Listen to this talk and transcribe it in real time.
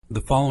The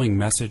following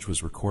message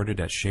was recorded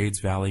at Shades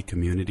Valley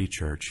Community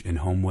Church in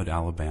Homewood,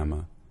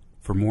 Alabama.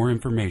 For more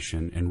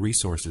information and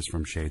resources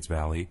from Shades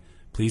Valley,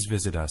 please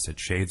visit us at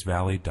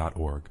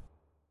shadesvalley.org.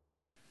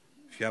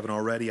 If you haven't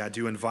already, I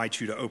do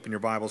invite you to open your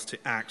Bibles to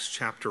Acts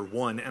chapter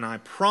 1, and I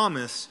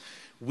promise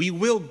we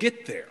will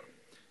get there.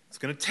 It's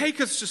going to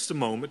take us just a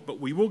moment, but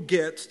we will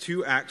get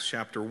to Acts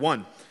chapter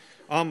 1.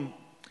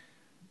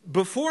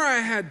 Before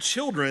I had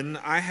children,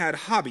 I had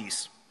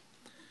hobbies.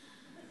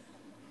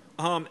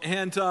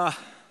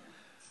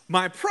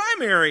 My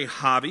primary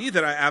hobby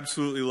that I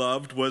absolutely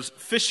loved was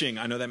fishing.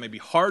 I know that may be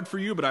hard for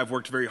you, but I've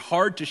worked very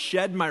hard to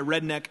shed my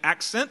redneck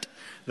accent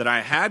that I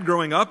had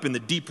growing up in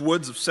the deep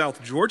woods of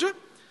South Georgia.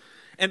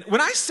 And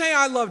when I say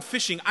I loved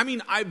fishing, I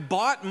mean I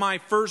bought my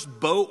first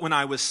boat when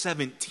I was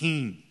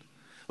 17.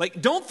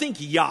 Like, don't think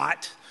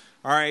yacht,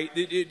 all right?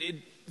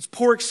 It's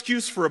poor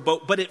excuse for a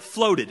boat, but it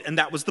floated, and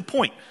that was the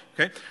point,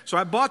 okay? So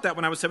I bought that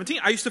when I was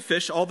 17. I used to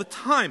fish all the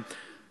time.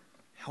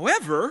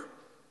 However,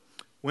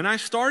 when I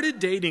started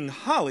dating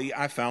Holly,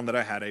 I found that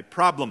I had a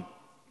problem.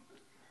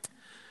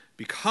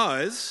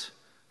 Because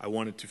I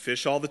wanted to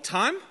fish all the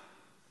time,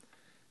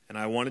 and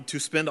I wanted to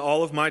spend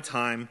all of my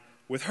time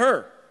with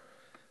her.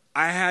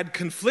 I had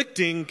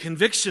conflicting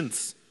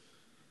convictions,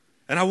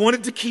 and I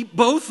wanted to keep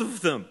both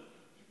of them.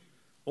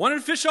 I wanted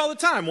to fish all the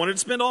time, wanted to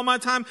spend all my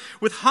time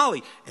with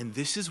Holly. And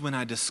this is when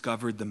I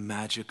discovered the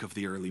magic of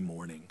the early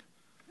morning.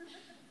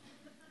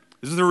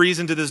 This is the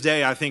reason to this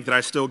day I think that I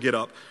still get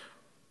up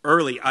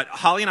early.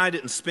 Holly and I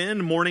didn't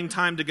spend morning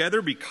time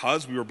together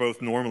because we were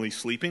both normally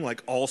sleeping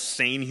like all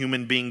sane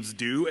human beings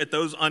do at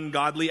those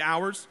ungodly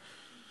hours.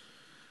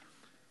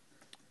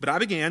 But I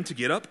began to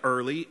get up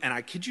early, and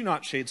I kid you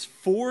not, Shades,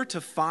 4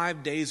 to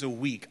 5 days a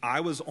week,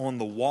 I was on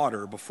the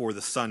water before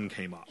the sun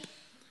came up.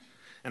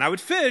 And I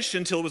would fish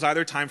until it was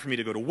either time for me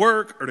to go to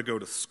work or to go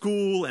to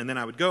school, and then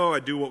I would go,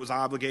 I'd do what was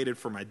obligated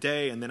for my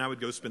day, and then I would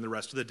go spend the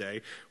rest of the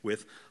day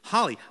with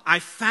Holly. I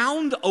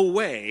found a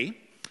way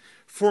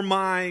for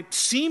my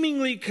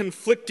seemingly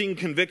conflicting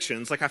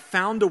convictions, I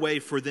found a way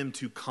for them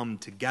to come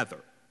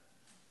together.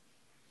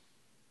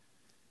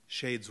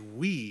 Shades,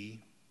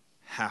 we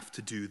have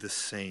to do the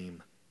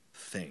same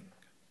thing.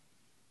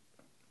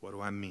 What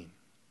do I mean?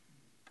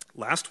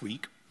 Last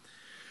week,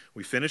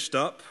 we finished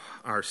up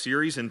our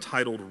series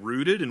entitled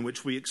Rooted, in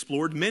which we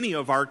explored many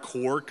of our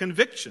core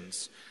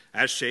convictions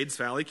as Shades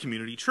Valley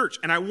Community Church.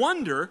 And I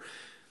wonder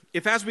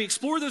if, as we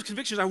explore those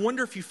convictions, I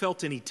wonder if you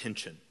felt any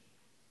tension.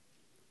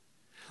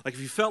 Like if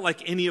you felt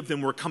like any of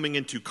them were coming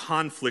into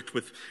conflict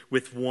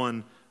with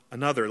one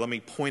another. Let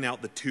me point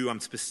out the two I'm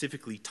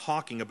specifically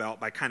talking about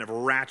by kind of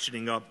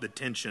ratcheting up the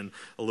tension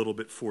a little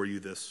bit for you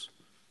this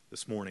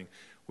morning.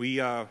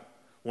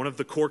 One of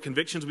the core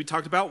convictions we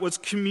talked about was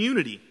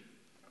community.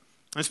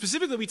 And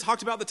specifically, we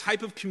talked about the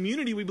type of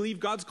community we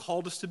believe God's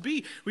called us to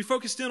be. We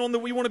focused in on that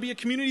we want to be a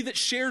community that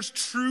shares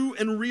true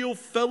and real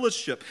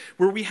fellowship,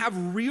 where we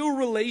have real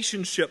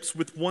relationships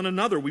with one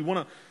another. We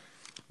want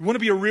to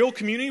be a real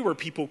community where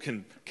people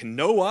can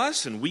know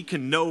us and we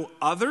can know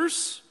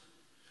others.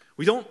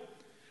 We don't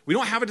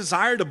have a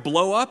desire to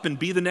blow up and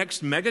be the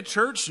next mega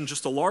church and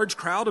just a large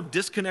crowd of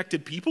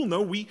disconnected people.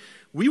 No, we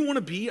want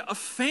to be a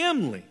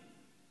family.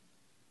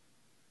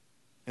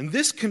 And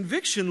this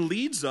conviction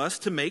leads us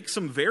to make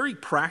some very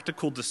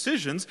practical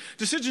decisions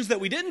that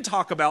we didn't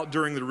talk about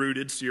during the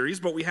Rooted series,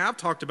 but we have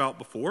talked about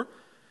before.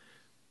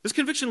 This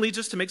conviction leads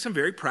us to make some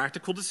very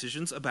practical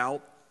decisions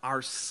about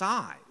our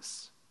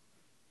size.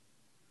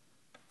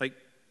 Like,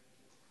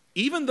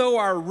 even though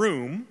our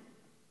room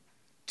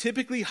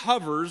typically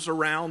hovers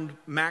around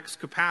max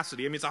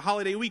capacity, it's a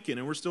holiday weekend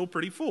and we're still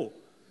pretty full.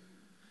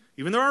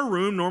 Even though our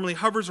room normally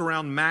hovers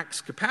around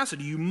max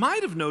capacity, you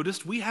might have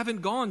noticed we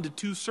haven't gone to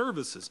 2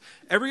 services.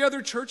 Every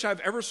other church I've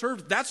ever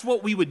served, that's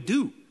what we would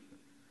do.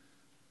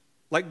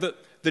 Like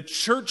the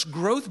church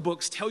growth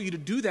books tell you to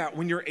do that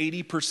when you're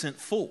 80%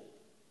 full,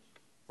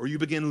 or you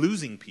begin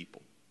losing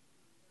people.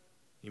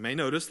 You may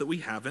notice that we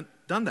haven't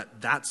done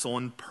that. That's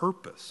on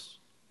purpose.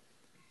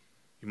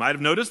 You might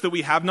have noticed that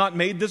we have not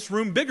made this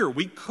room bigger.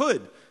 We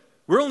could.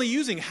 We're only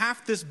using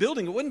half this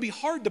building. It wouldn't be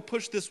hard to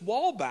push this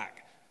wall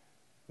back.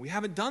 We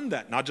haven't done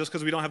that, not just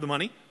because we don't have the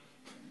money,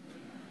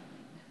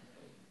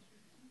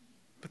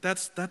 but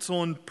that's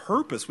on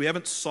purpose. We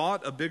haven't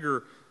sought a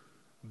bigger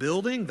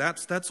building.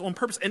 That's on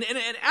purpose. And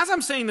as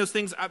I'm saying those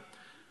things, I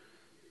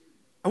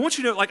want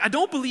you to know, I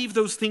don't believe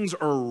those things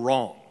are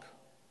wrong.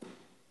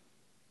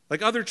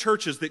 Like other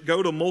churches that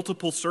go to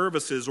multiple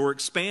services or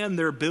expand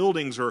their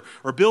buildings or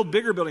build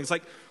bigger buildings,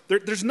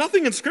 there's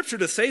nothing in Scripture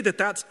to say that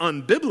that's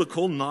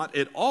unbiblical, not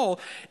at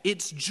all.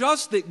 It's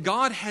just that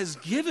God has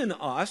given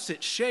us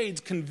at Shades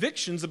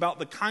convictions about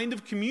the kind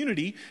of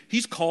community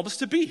He's called us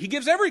to be. He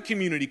gives every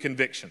community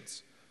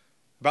convictions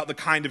about the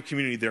kind of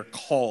community they're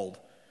called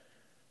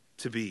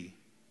to be.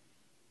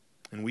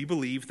 And we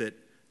believe that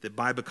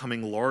by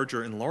becoming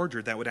larger and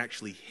larger, that would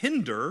actually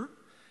hinder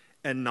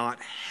and not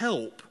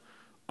help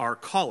our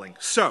calling.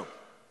 So,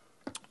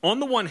 on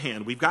the one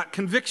hand, we've got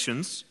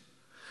convictions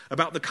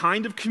about the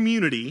kind of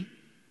community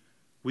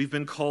we've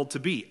been called to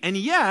be. And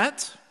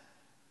yet,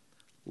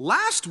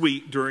 Last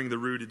week during the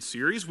Rooted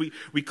series,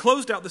 we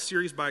closed out the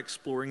series by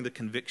exploring the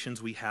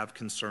convictions we have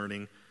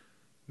concerning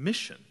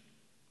mission.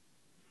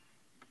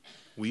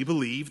 We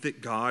believe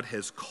that God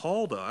has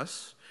called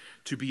us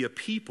to be a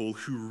people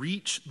who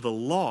reach the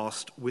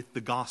lost with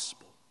the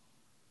gospel.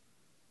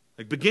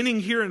 Like beginning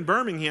here in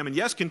Birmingham, and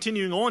yes,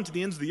 continuing on to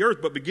the ends of the earth,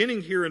 but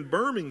beginning here in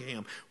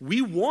Birmingham,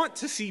 we want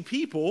to see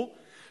people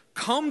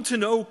come to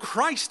know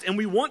Christ, and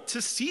we want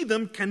to see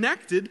them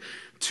connected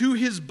to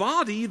his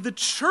body, the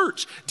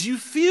church. Do you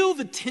feel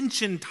the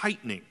tension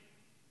tightening?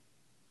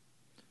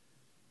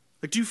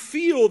 Like, do you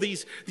feel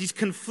these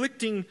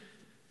conflicting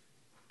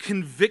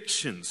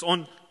convictions?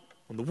 On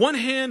the one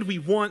hand, we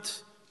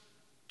want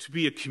to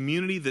be a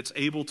community that's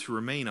able to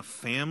remain a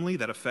family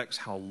that affects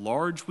how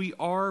large we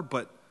are,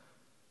 but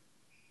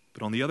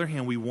on the other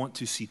hand, we want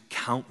to see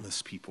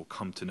countless people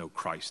come to know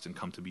Christ and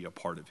come to be a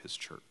part of his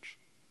church.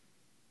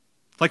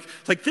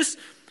 Like this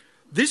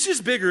is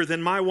bigger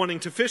than my wanting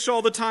to fish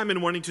all the time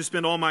and wanting to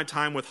spend all my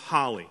time with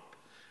Holly.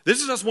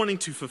 This is us wanting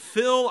to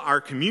fulfill our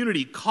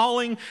community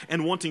calling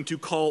and wanting to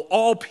call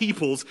all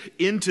peoples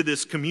into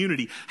this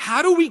community.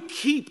 How do we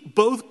keep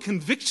both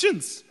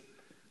convictions?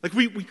 Like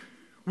we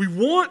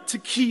want to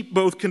keep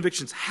both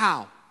convictions.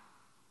 How?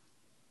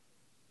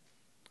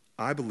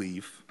 I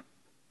believe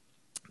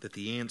that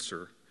the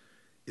answer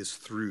is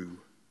through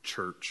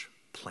church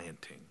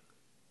planting.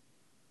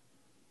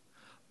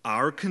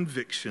 Our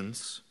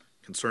convictions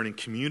concerning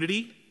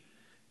community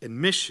and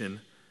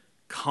mission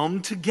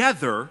come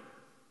together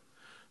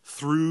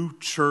through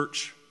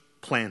church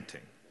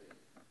planting.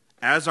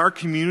 As our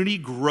community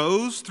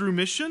grows through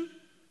mission,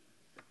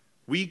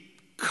 we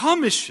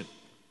commission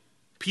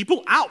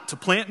people out to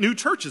plant new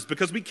churches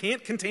because we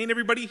can't contain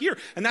everybody here.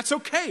 And that's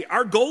okay.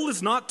 Our goal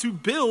is not to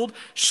build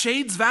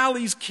Shades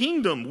Valley's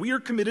kingdom. We are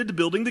committed to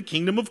building the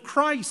kingdom of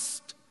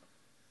Christ.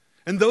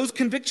 And those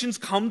convictions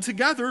come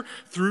together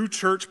through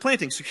church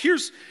planting. So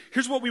here's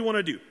what we want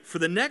to do. For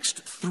the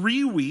next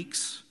 3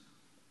 weeks,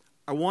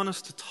 I want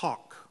us to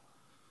talk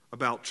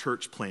about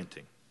church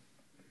planting.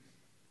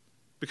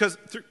 Because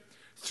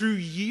through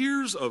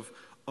years of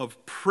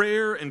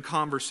prayer and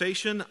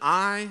conversation,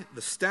 I,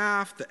 the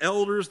staff, the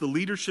elders, the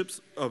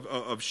leaderships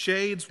of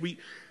Shades,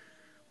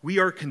 we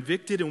are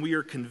convicted and we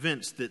are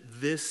convinced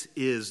that this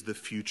is the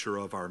future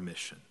of our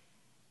mission.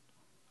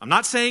 I'm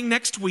not saying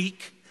next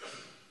week.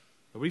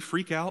 We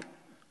freak out.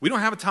 We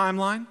don't have a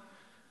timeline.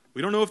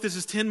 We don't know if this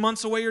is 10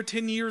 months away or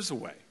 10 years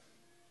away.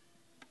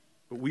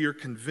 But we are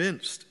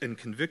convinced and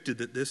convicted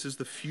that this is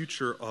the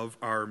future of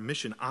our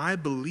mission. I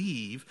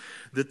believe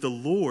that the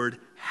Lord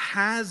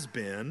has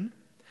been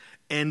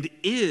and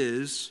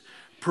is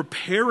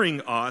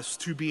preparing us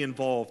to be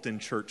involved in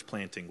church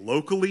planting,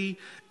 locally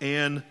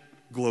and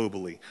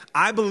globally.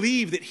 I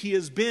believe that he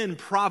has been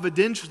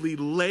providentially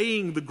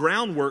laying the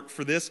groundwork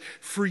for this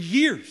for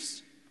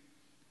years.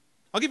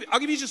 I'll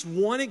give you just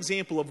one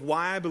example of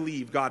why I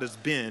believe God has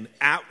been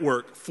at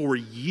work for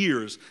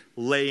years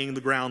laying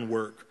the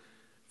groundwork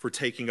for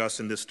taking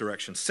us in this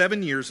direction.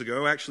 7 years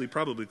ago, actually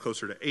probably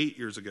closer to 8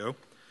 years ago,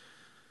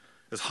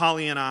 as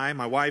Holly and I,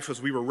 my wife,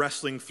 as we were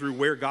wrestling through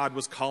where God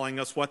was calling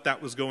us, what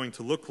that was going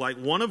to look like,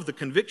 one of the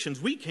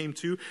convictions we came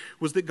to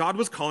was that God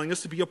was calling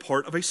us to be a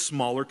part of a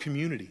smaller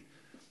community.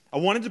 I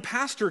wanted to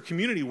pastor a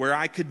community where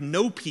I could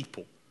know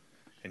people.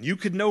 And you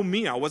could know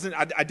me.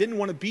 I didn't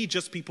want to be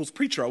just people's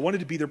preacher. I wanted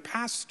to be their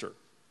pastor.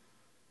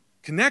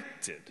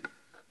 Connected.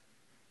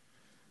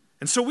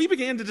 And so we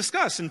began to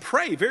discuss and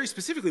pray very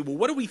specifically, well,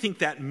 what do we think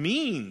that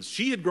means?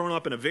 She had grown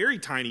up in a very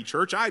tiny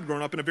church. I had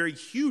grown up in a very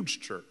huge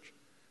church.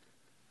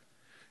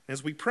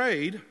 As we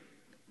prayed,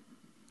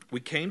 we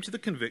came to the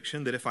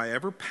conviction that if I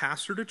ever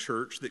pastored a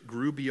church that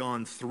grew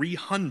beyond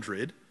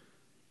 300,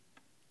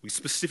 we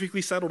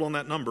specifically settled on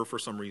that number for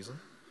some reason.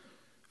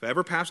 If I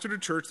ever pastored a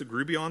church that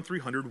grew beyond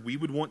 300, we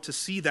would want to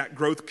see that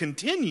growth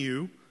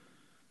continue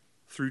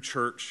through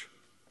church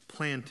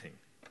planting.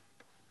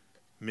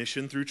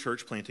 Mission through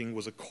church planting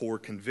was a core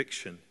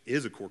conviction,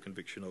 is a core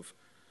conviction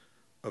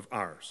of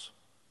ours.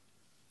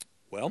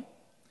 Well,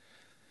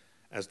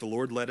 as the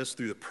Lord led us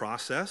through the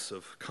process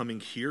of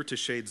coming here to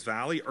Shades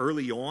Valley,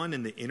 early on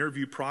in the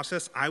interview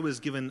process, I was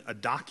given a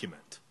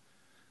document,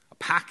 a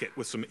packet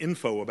with some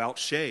info about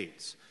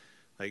Shades.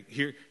 Like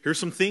here's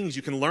some things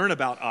you can learn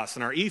about us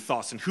and our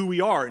ethos and who we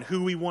are and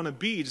who we want to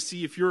be to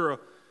see if you're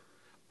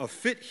a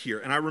fit here.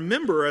 And I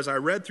remember as I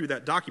read through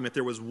that document,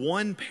 there was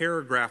one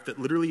paragraph that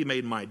literally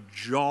made my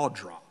jaw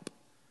drop.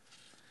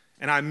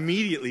 And I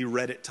immediately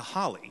read it to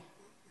Holly.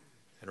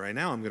 And right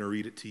now I'm going to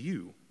read it to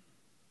you.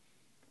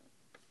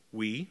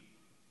 We,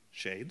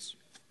 Shades,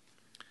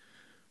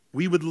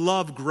 we would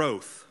love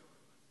growth,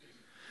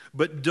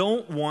 but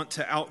don't want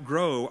to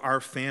outgrow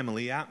our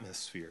family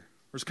atmosphere.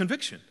 There's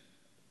conviction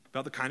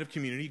about the kind of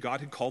community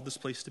God had called this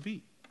place to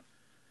be.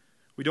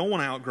 We don't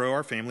want to outgrow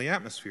our family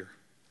atmosphere.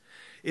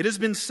 It has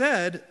been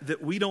said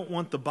that we don't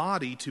want the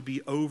body to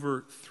be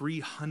over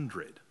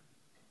 300.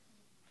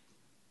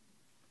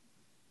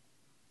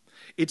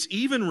 It's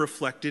even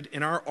reflected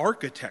in our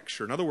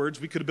architecture. In other words,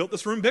 we could have built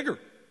this room bigger.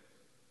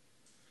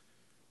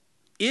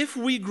 if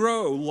we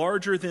grow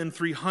larger than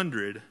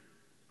 300,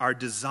 our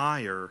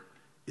desire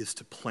is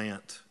to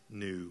plant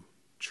new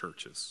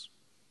churches.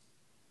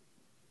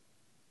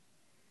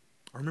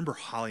 I remember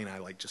Holly and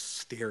I just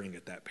staring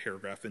at that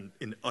paragraph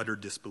in utter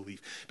disbelief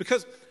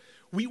because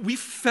we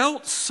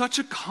felt such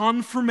a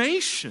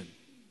confirmation.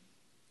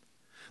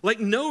 Like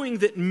knowing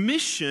that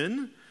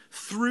mission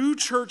through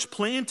church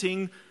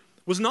planting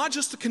was not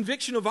just a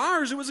conviction of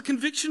ours, it was a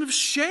conviction of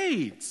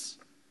Shades.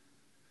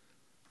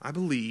 I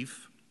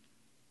believe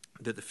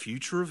that the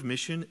future of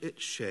mission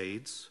at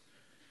Shades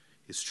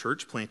is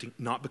church planting,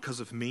 not because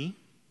of me,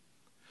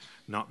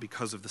 not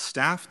because of the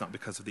staff, not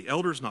because of the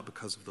elders, not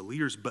because of the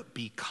leaders, but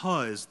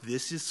because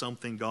this is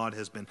something God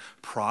has been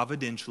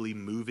providentially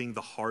moving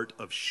the heart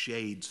of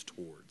Shades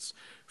towards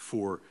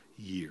for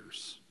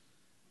years.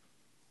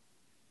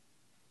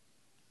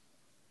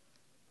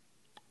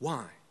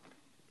 Why?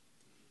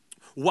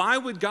 Why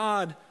would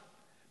God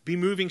be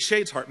moving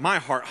Shades' heart, my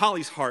heart,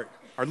 Holly's heart,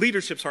 our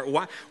leadership's heart?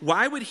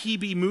 Why would he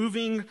be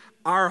moving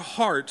our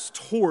hearts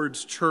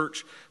towards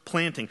church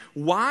planting?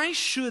 Why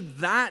should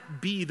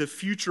that be the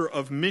future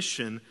of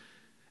mission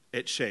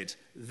at Shades?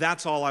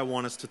 That's all I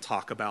want us to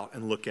talk about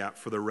and look at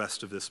for the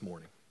rest of this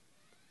morning.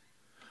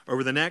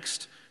 Over the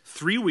next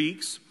 3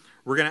 weeks,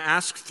 we're going to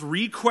ask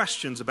 3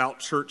 questions about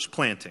church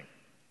planting.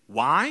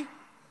 Why,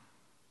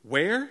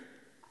 where,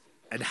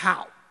 and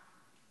how.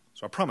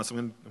 So I promise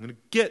I'm going to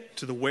get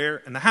to the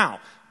where and the how.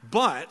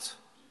 But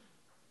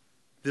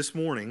this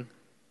morning,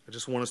 I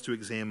just want us to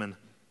examine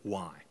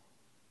why.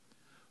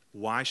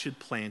 Why should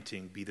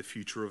planting be the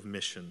future of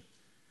mission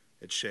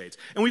at Shades?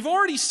 And we've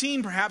already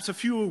seen perhaps a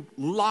few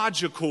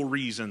logical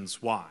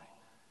reasons why.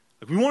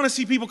 Like we want to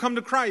see people come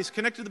to Christ,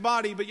 connect to the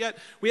body, but yet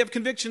we have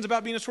convictions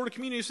about being a sort of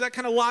community, so that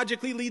kind of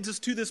logically leads us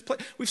to this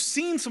place. We've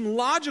seen some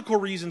logical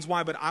reasons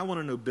why, but I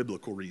want to know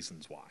biblical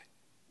reasons why.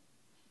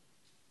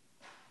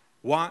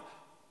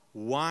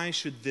 Why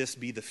should this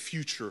be the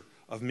future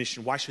of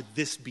mission? Why should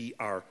this be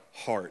our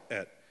heart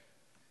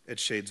at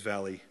Shades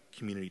Valley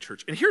Community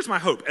Church? And here's my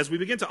hope. As we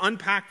begin to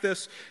unpack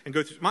this and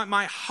go through,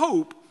 my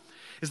hope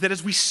is that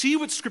as we see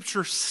what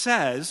Scripture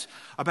says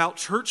about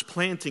church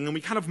planting and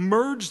we kind of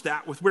merge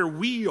that with where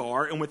we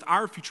are and with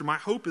our future, my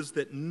hope is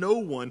that no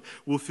one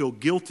will feel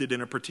guilted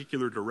in a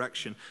particular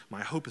direction.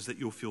 My hope is that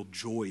you'll feel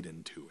joyed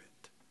into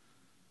it.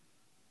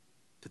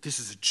 That this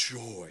is a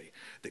joy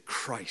that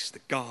Christ,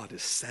 that God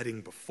is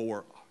setting before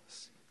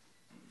us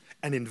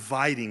and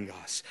inviting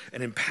us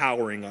and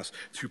empowering us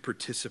to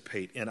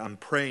participate. And I'm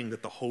praying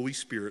that the Holy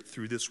Spirit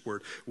through this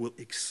word will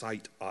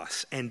excite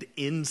us and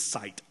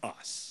incite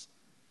us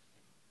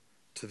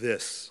to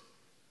this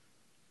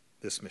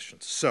mission.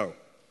 So,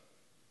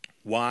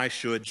 why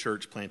should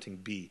church planting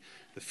be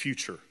the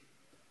future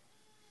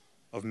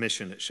of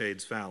mission at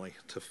Shades Valley?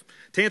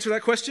 To answer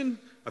that question,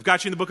 I've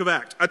got you in the book of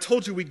Acts. I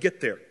told you we'd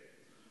get there.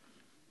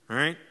 All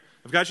right?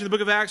 I've got you in the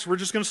book of Acts. We're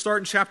just going to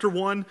start in chapter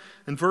 1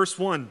 and verse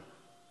 1.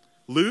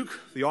 Luke,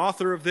 the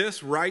author of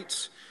this,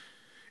 writes,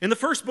 "In the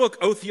first book,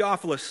 O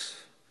Theophilus,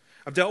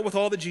 I've dealt with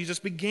all that Jesus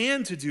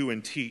began to do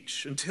and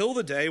teach until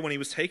the day when he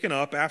was taken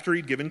up after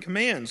he'd given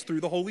commands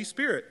through the Holy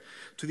Spirit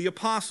to the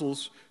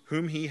apostles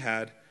whom he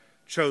had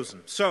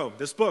chosen." So,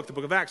 this book, the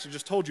book of Acts, I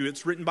just told you,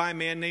 it's written by a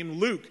man named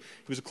Luke.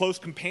 He was a close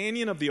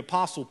companion of the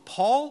apostle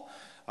Paul.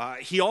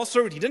 He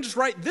didn't just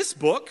write this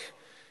book,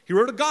 he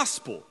wrote a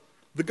gospel.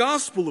 The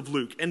Gospel of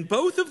Luke. And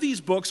both of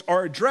these books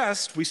are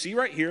addressed, we see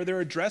right here,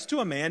 they're addressed to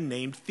a man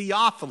named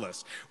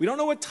Theophilus. We don't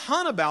know a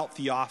ton about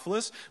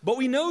Theophilus, but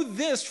we know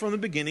this from the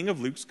beginning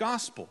of Luke's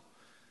Gospel.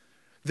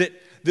 That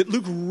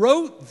Luke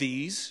wrote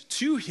these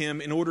to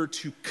him in order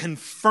to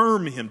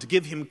confirm him, to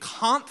give him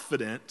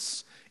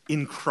confidence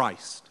in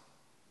Christ.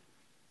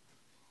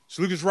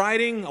 So Luke is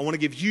writing, I want to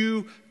give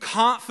you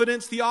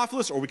confidence,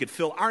 Theophilus, or we could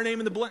fill our name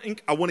in the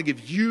blank. I want to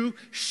give you,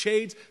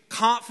 Shades,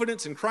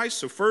 confidence in Christ.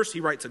 So first he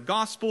writes a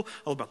gospel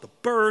all about the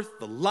birth,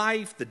 the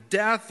life, the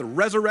death, the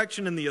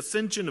resurrection, and the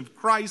ascension of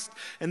Christ.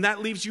 And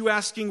that leaves you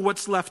asking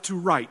what's left to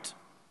write.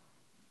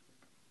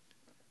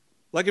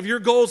 Like if your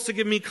goal is to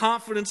give me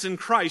confidence in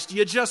Christ,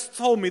 you just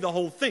told me the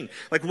whole thing.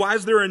 Like why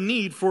is there a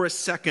need for a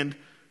second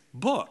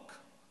book?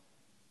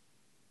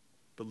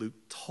 But Luke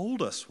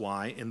told us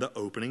why in the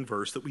opening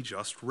verse that we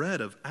just read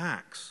of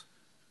Acts.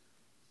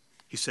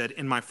 He said,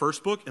 in my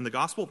first book, in the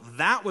gospel,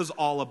 that was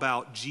all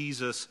about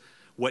Jesus,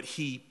 what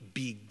he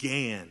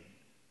began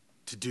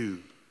to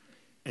do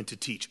and to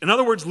teach. In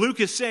other words,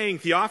 Luke is saying,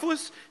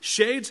 Theophilus,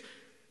 Shades,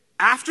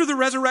 after the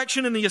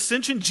resurrection and the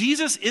ascension,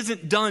 Jesus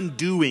isn't done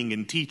doing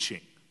and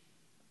teaching.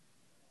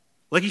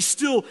 Like he's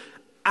still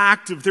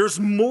active. There's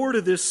more to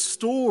this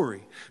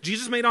story.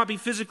 Jesus may not be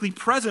physically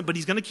present, but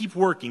he's going to keep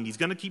working. He's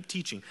going to keep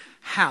teaching.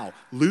 How?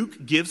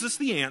 Luke gives us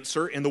the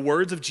answer in the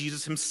words of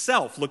Jesus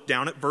himself. Look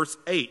down at verse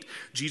 8.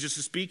 Jesus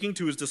is speaking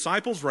to his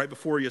disciples right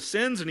before he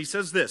ascends, and he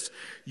says this,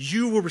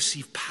 "You will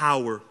receive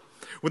power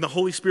when the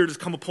Holy Spirit has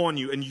come upon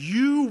you, and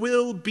you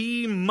will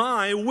be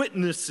my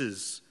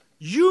witnesses."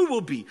 You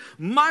will be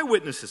my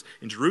witnesses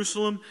in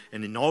Jerusalem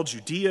and in all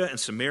Judea and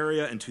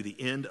Samaria and to the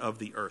end of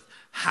the earth.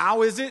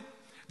 How is it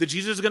that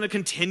Jesus is going to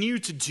continue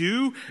to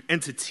do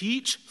and to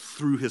teach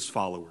through his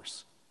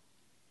followers.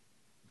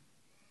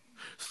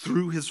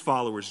 Through his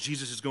followers,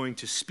 Jesus is going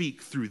to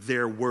speak through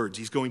their words.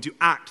 He's going to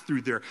act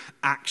through their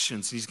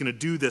actions. He's going to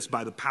do this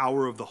by the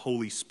power of the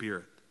Holy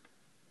Spirit.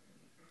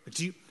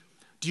 Do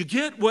you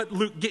get what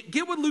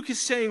Luke is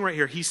saying right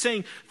here? He's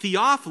saying,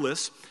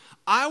 Theophilus,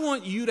 I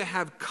want you to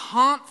have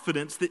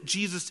confidence that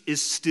Jesus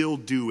is still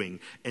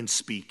doing and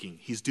speaking.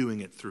 He's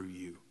doing it through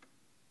you.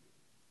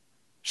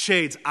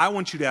 Shades, I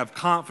want you to have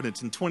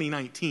confidence in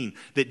 2019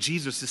 that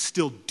Jesus is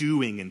still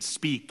doing and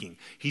speaking.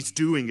 He's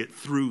doing it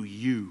through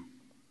you.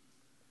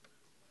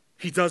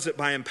 He does it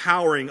by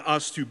empowering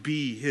us to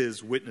be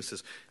his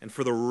witnesses. And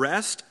for the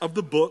rest of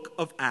the book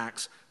of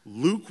Acts,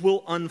 Luke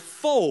will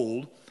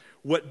unfold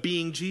what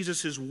being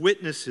Jesus'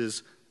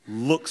 witnesses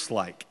looks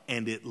like.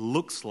 And it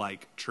looks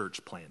like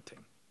church planting.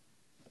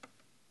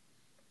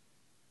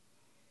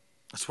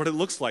 That's what it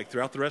looks like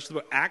throughout the rest of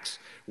the book. Acts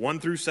 1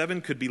 through 7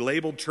 could be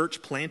labeled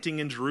church planting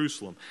in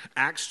Jerusalem.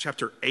 Acts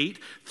chapter 8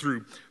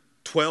 through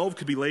 12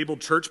 could be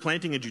labeled church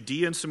planting in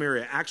Judea and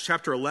Samaria. Acts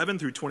chapter 11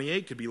 through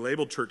 28 could be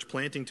labeled church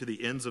planting to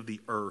the ends of the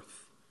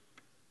earth.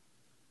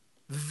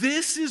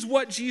 This is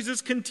what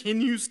Jesus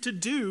continues to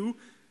do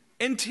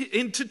and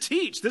to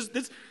teach. This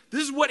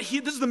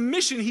is the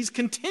mission he's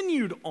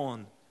continued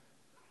on.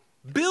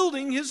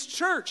 Building his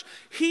church.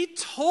 He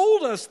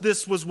told us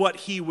this was what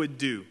he would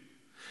do.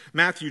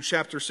 Matthew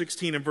chapter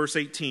 16 and verse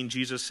 18,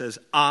 Jesus says,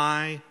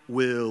 I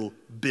will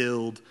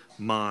build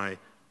my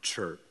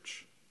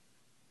church.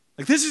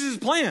 Like, this is his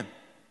plan.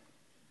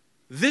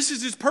 This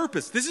is his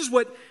purpose. This is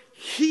what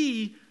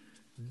he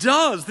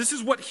does. This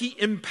is what he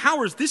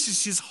empowers. This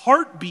is his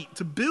heartbeat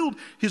to build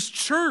his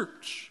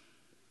church.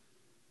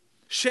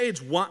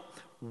 Shades,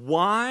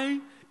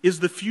 why is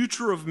the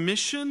future of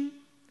mission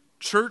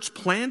church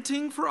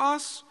planting for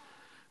us?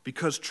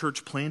 Because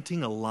church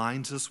planting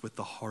aligns us with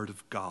the heart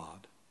of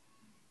God.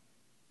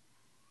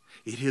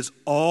 It has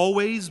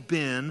always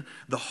been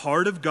the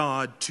heart of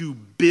God to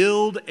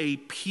build a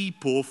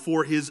people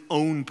for his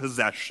own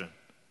possession.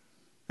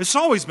 It's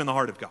always been the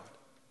heart of God.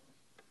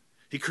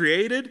 He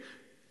created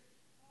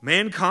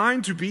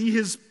mankind to be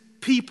his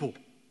people,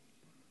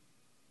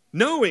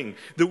 knowing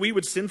that we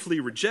would sinfully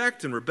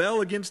reject and rebel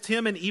against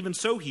him, and even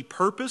so he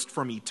purposed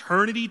from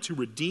eternity to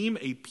redeem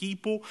a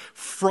people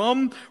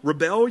from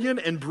rebellion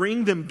and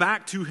bring them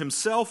back to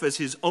himself as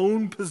his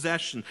own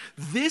possession.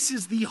 This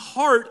is the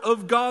heart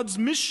of God's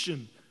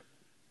mission.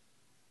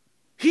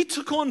 He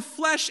took on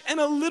flesh and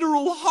a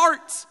literal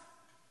heart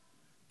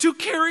to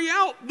carry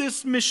out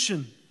this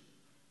mission.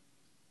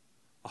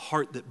 A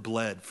heart that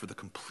bled for the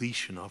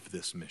completion of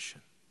this mission.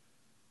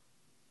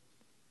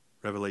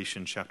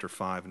 Revelation chapter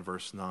 5 and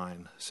verse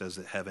 9 says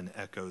that heaven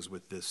echoes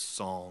with this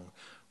song,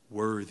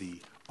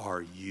 worthy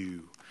are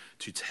you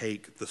to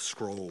take the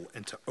scroll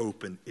and to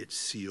open its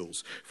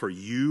seals. For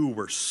you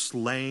were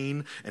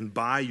slain, and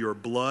by your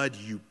blood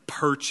you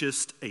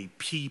purchased a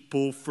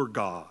people for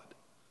God.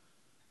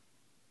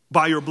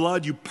 By your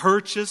blood you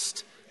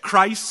purchased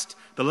Christ,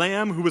 the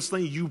Lamb who was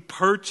slain. You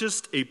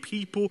purchased a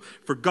people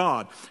for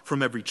God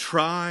from every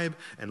tribe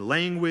and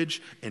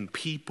language and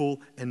people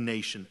and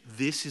nation.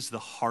 This is the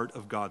heart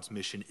of God's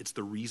mission. It's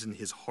the reason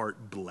his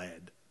heart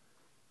bled.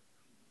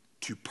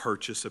 To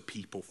purchase a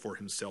people for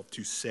himself,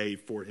 to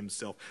save for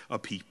himself a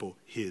people,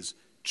 his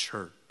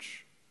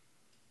church.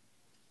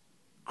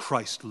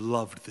 Christ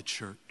loved the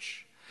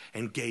church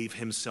and gave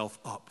himself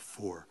up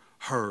for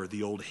her.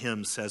 The old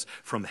hymn says,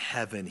 from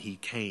heaven he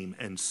came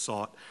and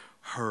sought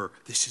her.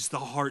 This is the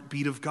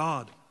heartbeat of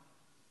God.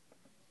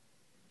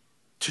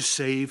 To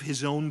save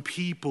his own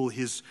people,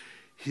 his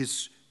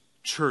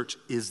church.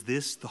 Is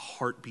this the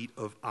heartbeat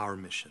of our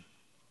mission?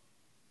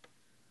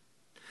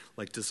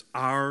 Like, does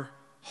our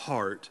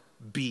heart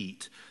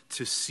beat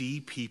to see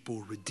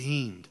people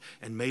redeemed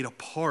and made a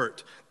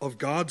part of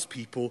God's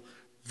people,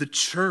 the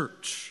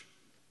church?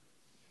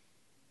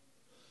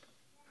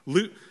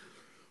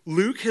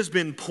 Luke has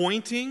been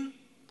pointing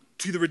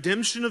to the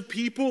redemption of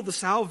people, the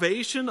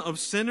salvation of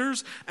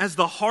sinners, as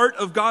the heart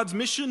of God's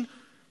mission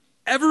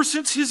ever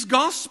since his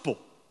gospel.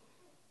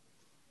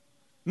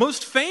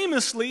 Most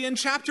famously in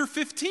chapter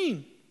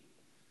 15.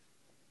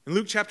 In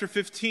Luke chapter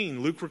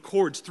 15, Luke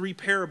records 3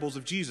 parables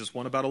of Jesus.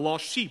 One about a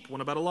lost sheep, one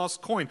about a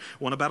lost coin,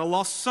 one about a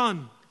lost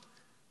son.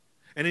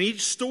 And in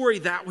each story,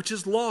 that which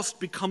is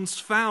lost becomes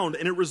found,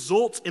 and it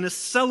results in a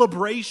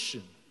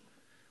celebration,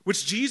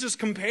 which Jesus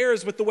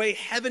compares with the way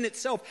heaven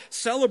itself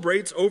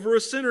celebrates over a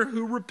sinner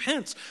who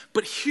repents.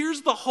 But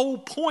here's the whole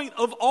point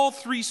of all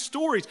 3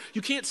 stories.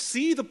 You can't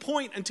see the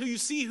point until you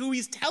see who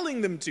he's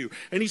telling them to.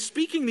 And he's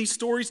speaking these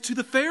stories to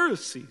the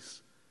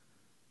Pharisees,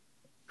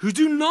 who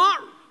do not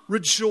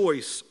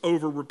rejoice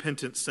over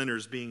repentant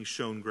sinners being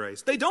shown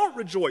grace. They don't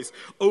rejoice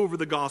over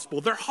the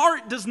gospel. Their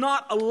heart does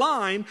not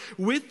align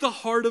with the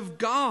heart of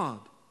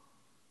God.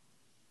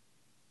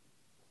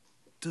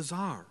 Does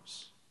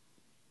ours?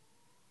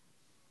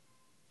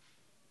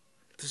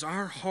 Does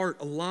our heart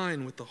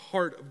align with the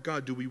heart of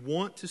God? Do we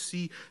want to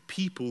see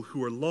people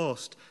who are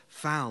lost,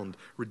 found,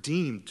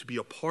 redeemed, to be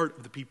a part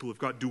of the people of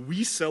God? Do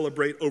we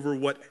celebrate over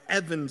what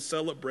heaven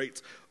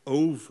celebrates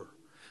over?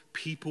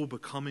 People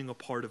becoming a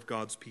part of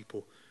God's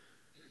people,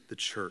 the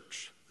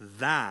church.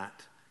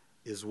 That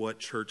is what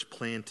church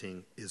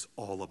planting is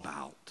all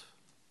about.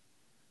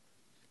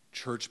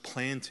 Church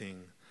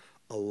planting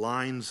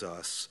aligns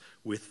us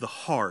with the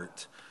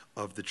heart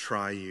of the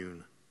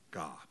triune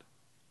God.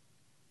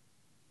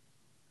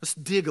 Let's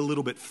dig a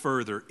little bit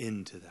further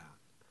into that.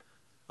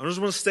 I don't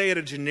just want to stay at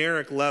a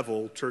generic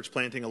level. Church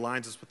planting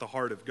aligns us with the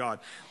heart of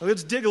God. Now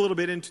let's dig a little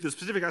bit into the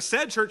specific. I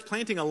said church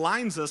planting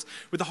aligns us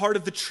with the heart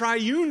of the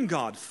triune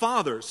God,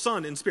 Father,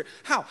 Son, and Spirit.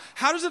 How?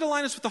 How does it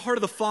align us with the heart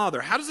of the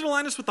Father? How does it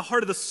align us with the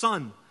heart of the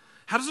Son?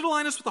 How does it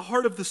align us with the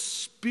heart of the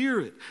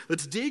Spirit?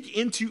 Let's dig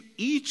into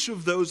each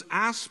of those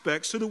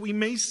aspects so that we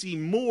may see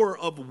more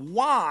of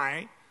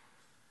why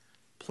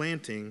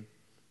planting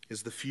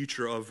is the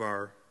future of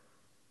our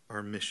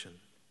mission.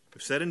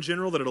 We've said in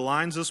general that it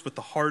aligns us with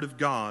the heart of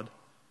God,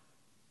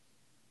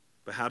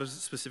 but how does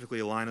it specifically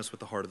align us with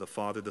the heart of the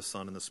Father, the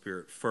Son, and the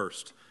Spirit?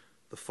 First,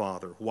 the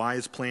Father. Why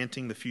is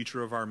planting the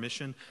future of our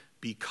mission?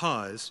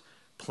 Because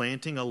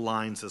planting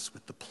aligns us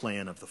with the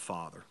plan of the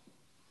Father.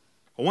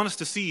 I want us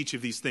to see each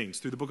of these things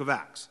through the book of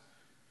Acts.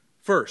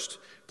 First,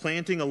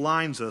 planting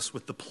aligns us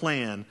with the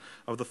plan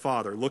of the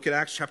Father. Look at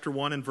Acts chapter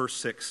 1 and verse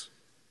 6.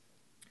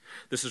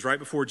 This is right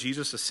before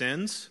Jesus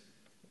ascends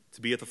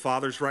to be at the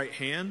Father's right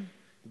hand,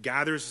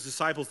 gathers his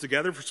disciples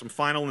together for some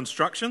final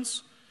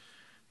instructions.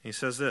 And he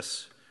says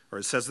this, or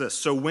it says this,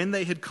 "So when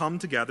they had come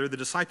together, the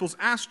disciples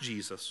asked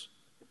Jesus,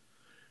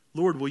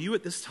 'Lord, will you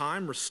at this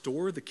time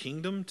restore the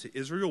kingdom to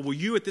Israel? Will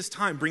you at this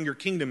time bring your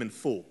kingdom in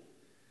full?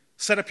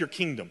 Set up your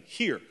kingdom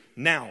here,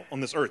 now, on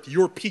this earth,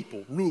 your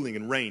people ruling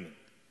and reigning.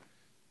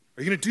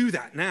 Are you going to do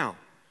that now?'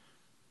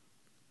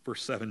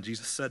 Verse 7,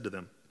 Jesus said to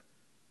them,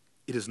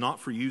 'It is not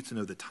for you to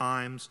know the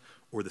times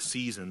or the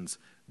seasons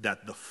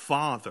that the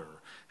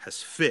Father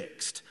has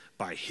fixed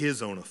by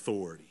his own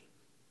authority.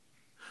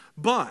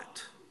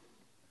 But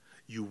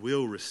you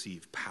will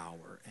receive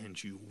power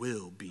and you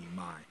will be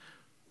my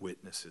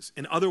witnesses.'"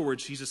 In other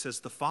words, Jesus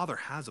says the Father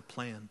has a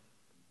plan.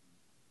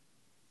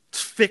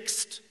 It's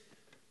fixed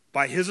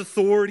by his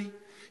authority.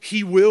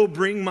 He will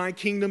bring my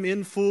kingdom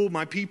in full.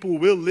 My people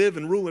will live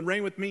and rule and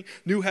reign with me.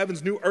 New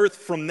heavens, new earth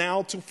from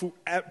now to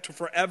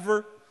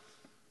forever.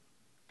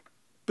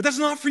 But that's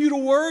not for you to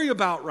worry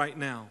about right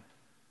now.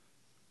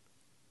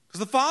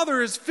 Because the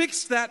Father has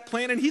fixed that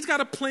plan, and he's got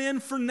a plan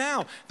for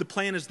now. The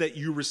plan is that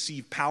you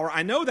receive power.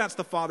 I know that's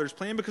the Father's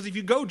plan, because if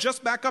you go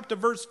just back up to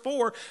verse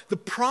 4, the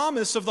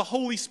promise of the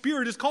Holy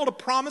Spirit is called a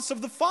promise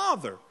of the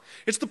Father.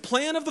 It's the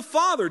plan of the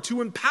Father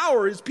to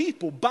empower his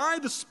people by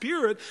the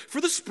Spirit for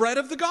the spread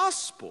of the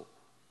gospel.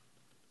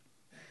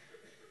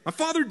 My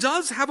Father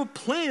does have a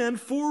plan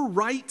for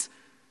right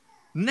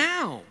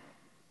now.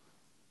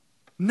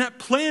 And that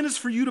plan is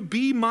for you to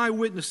be my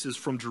witnesses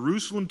from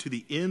Jerusalem to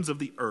the ends of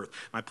the earth.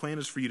 My plan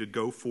is for you to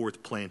go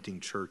forth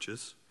planting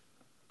churches,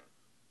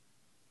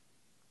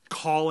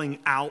 calling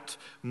out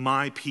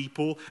my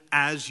people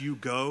as you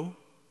go,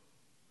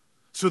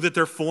 so that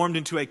they're formed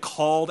into a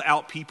called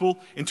out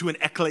people, into an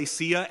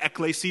ecclesia.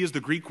 Ecclesia is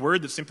the Greek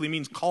word that simply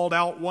means called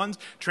out ones.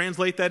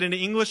 Translate that into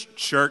English,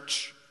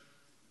 church.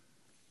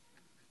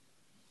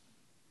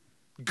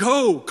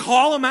 Go,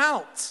 call them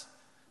out.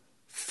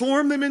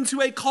 Form them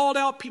into a called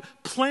out people.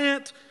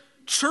 Plant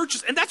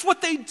churches. And that's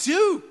what they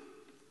do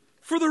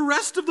for the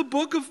rest of the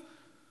book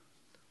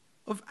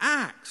of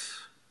Acts.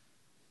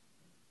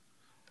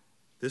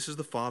 This is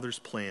the Father's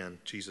plan,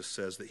 Jesus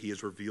says, that he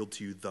has revealed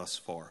to you thus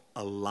far.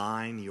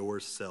 Align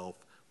yourself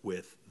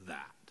with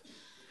that.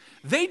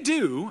 They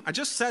do. I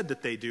just said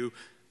that they do.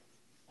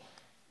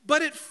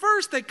 But at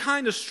first they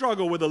kind of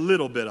struggle with a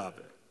little bit of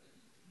it.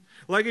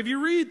 Like if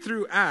you read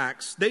through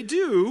Acts, they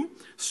do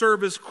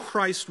serve as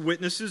Christ's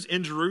witnesses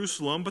in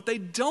Jerusalem, but they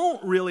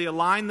don't really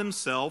align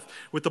themselves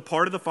with the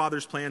part of the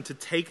Father's plan to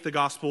take the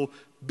gospel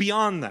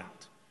beyond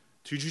that,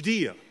 to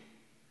Judea,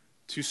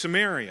 to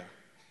Samaria.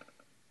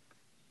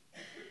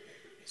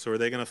 So are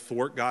they going to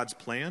thwart God's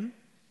plan?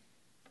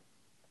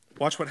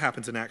 Watch what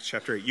happens in Acts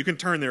chapter 8. You can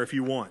turn there if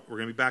you want. We're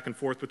going to be back and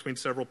forth between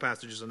several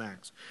passages in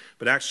Acts.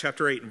 But Acts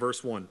chapter 8 and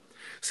verse 1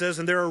 says,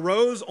 "And there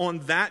arose on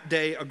that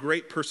day a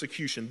great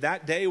persecution."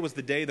 That day was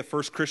the day the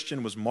first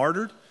Christian was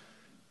martyred, a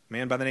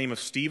man by the name of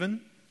Stephen.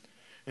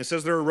 And it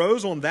says, "There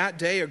arose on that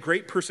day a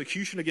great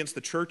persecution against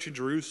the church in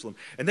Jerusalem.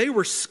 And they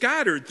were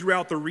scattered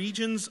throughout the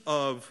regions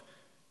of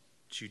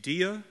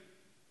Judea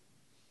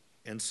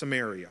and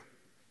Samaria,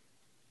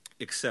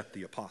 except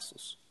the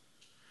apostles."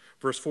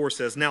 Verse 4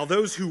 says, "Now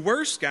those who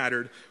were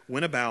scattered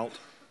went about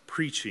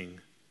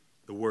preaching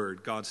the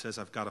word." God says,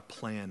 I've got a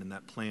plan, and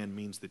that plan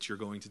means that you're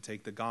going to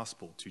take the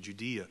gospel to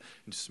Judea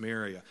and to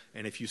Samaria.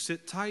 And if you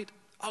sit tight,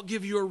 I'll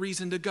give you a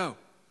reason to go.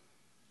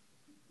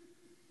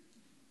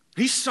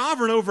 He's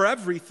sovereign over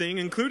everything,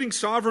 including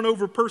sovereign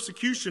over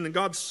persecution, and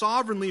God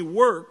sovereignly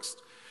works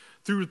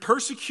through the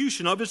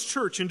persecution of his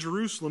church in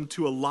Jerusalem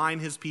to align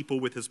his people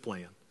with his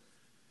plan.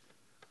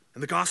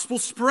 And the gospel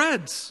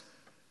spreads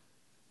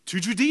to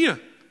Judea,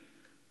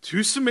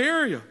 to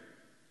Samaria.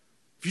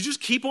 If you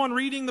just keep on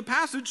reading the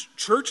passage,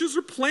 churches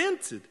are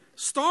planted,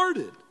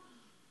 started.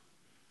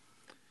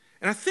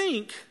 And I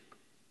think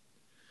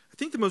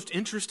the most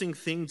interesting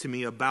thing to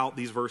me about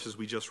these verses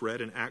we just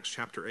read in Acts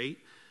chapter 8,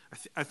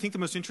 I think the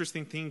most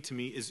interesting thing to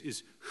me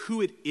is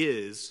who it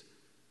is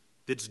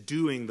that's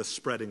doing the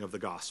spreading of the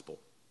gospel.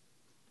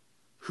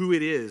 Who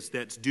it is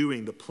that's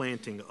doing the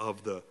planting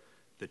of the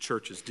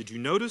churches. Did you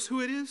notice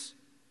who it is?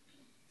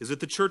 Is it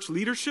the church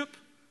leadership?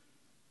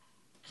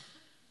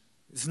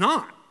 It's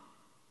not.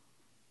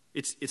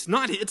 It's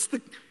not. It's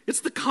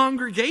the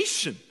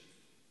congregation.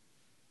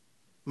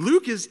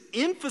 Luke is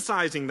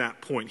emphasizing that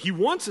point. He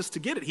wants us to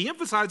get it. He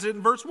emphasizes it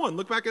in verse 1.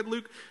 Look back at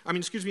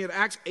at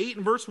Acts 8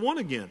 and verse 1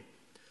 again.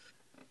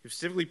 He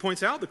specifically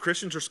points out the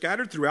Christians are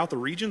scattered throughout the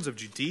regions of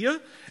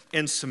Judea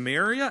and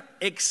Samaria,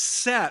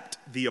 except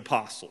the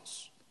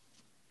apostles.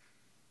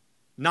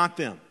 Not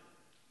them.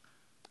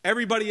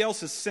 Everybody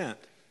else is sent,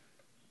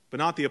 but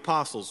not the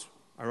apostles.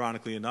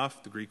 Ironically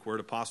enough, the Greek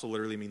word apostle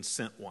literally means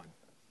sent one.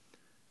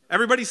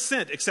 Everybody's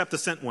sent except the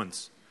sent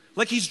ones.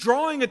 Like he's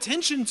drawing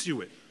attention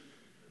to it.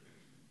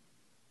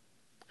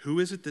 Who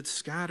is it that's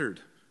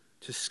scattered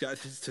to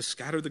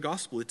scatter the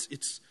gospel?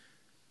 It's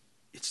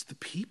the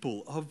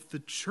people of the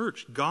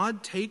church.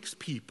 God takes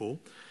people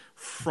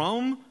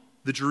from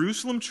the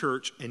Jerusalem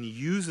church and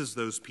uses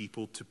those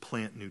people to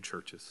plant new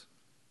churches.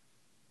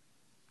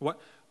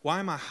 Why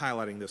am I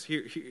highlighting this?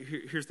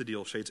 Here's the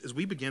deal, Shades. As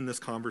we begin this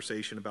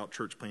conversation about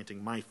church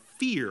planting, my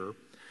fear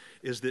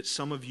is that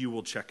some of you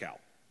will check out.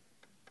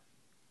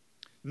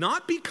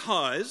 Not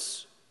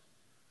because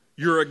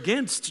you're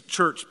against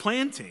church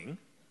planting,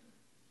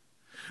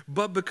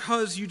 but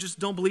because you just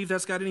don't believe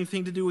that's got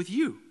anything to do with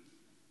you.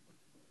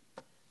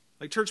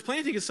 Like church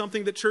planting is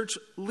something that church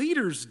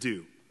leaders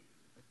do.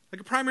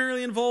 Like it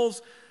primarily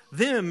involves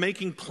them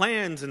making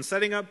plans and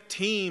setting up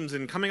teams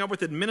and coming up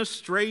with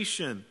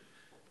administration.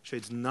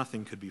 Shades,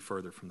 nothing could be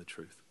further from the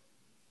truth.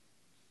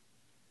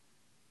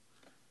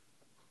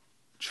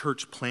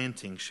 Church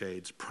planting,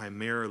 Shades,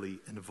 primarily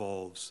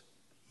involves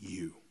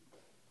you.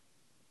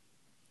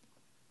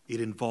 It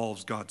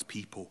involves God's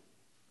people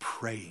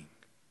praying.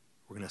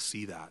 We're going to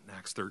see that in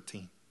Acts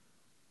 13.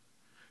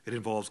 It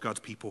involves God's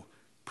people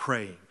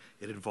praying.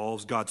 It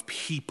involves God's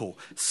people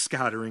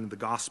scattering the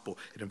gospel.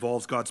 It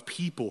involves God's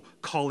people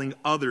calling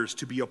others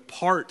to be a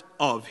part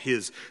of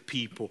his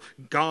people.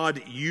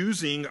 God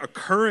using a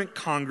current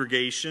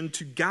congregation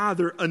to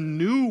gather a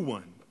new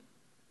one.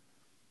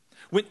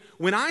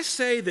 When I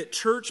say that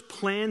church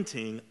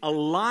planting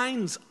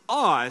aligns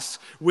us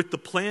with the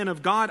plan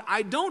of God,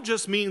 I don't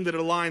just mean that it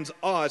aligns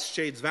us,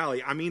 Shades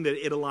Valley. I mean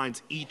that it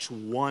aligns each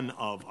one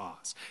of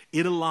us.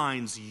 It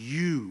aligns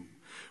you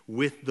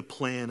with the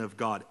plan of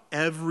God.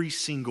 Every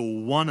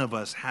single one of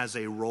us has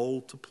a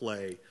role to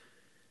play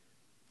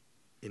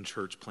in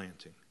church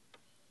planting.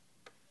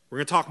 We're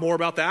going to talk more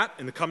about that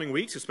in the coming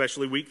weeks,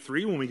 especially week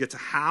 3 when we get to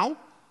how.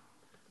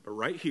 But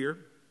right here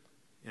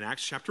in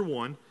Acts chapter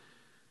 1 and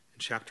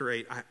chapter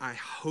 8, I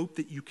hope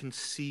that you can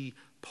see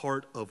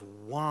part of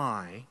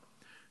why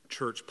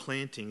church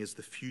planting is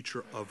the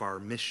future of our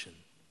mission.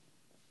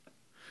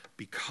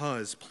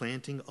 Because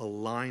planting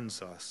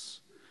aligns us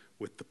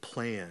with the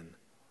plan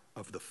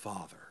of the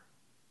Father.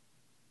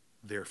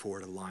 Therefore,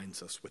 it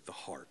aligns us with the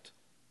heart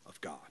of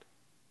God.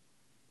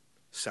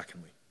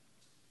 Secondly,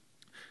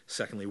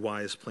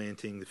 why is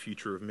planting the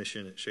future of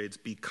mission at Shades?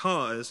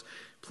 Because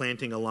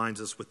planting aligns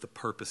us with the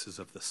purposes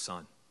of the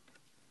Son.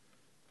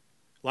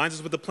 Aligns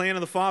us with the plan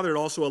of the Father. It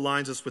also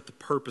aligns us with the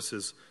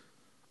purposes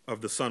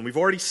of the Son. We've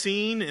already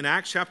seen in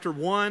Acts chapter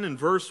 1 and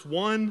verse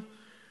 1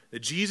 that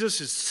Jesus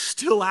is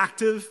still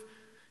active.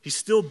 He's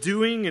still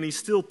doing and he's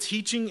still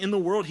teaching in the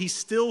world. He's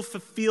still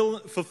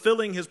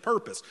fulfilling his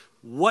purpose.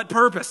 What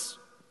purpose?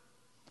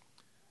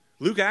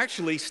 Luke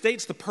actually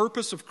states the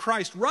purpose of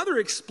Christ rather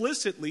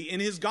explicitly in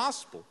his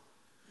gospel.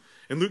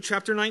 In Luke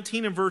chapter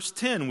 19 and verse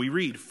 10, we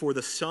read, "For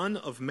the Son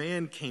of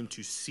Man came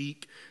to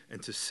seek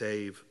and to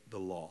save the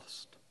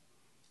lost."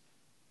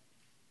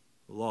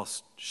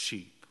 Lost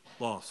sheep,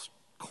 lost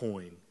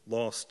coin,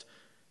 lost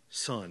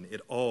son.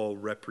 It all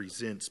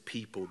represents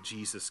people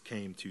Jesus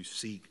came to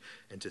seek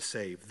and to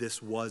save.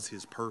 This was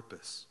his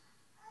purpose.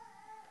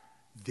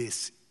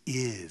 This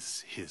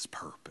is his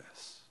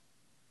purpose.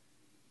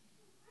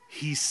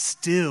 He's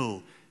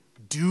still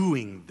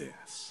doing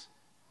this,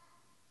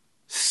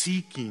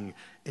 seeking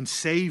and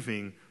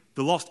saving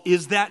the lost.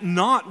 Is that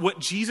not what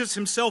Jesus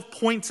himself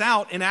points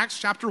out in Acts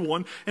chapter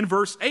 1 and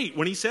verse 8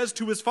 when he says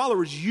to his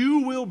followers, "You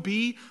will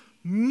be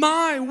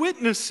my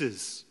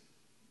witnesses"?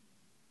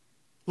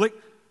 Like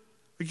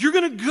you're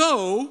going to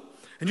go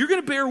and you're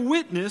going to bear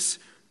witness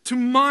to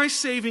my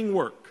saving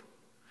work.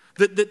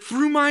 That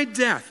through my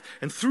death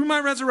and through my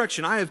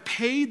resurrection, I have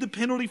paid the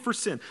penalty for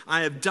sin.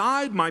 I have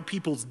died my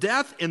people's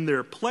death in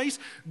their place.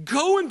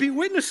 Go and be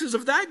witnesses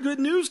of that good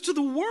news to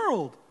the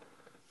world.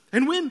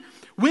 And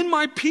when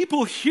my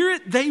people hear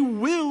it, they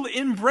will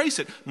embrace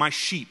it. My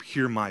sheep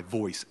hear my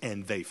voice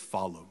and they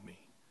follow me.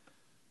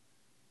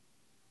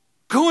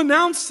 Go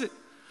announce it.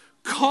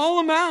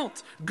 Call them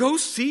out. Go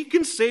seek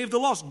and save the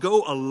lost.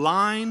 Go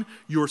align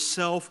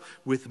yourself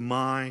with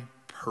my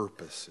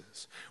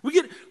purposes. We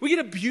get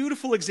a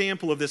beautiful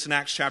example of this in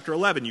Acts chapter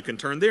 11. You can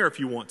turn there if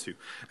you want to.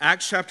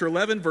 Acts chapter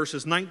 11,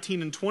 verses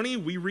 19 and 20,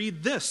 we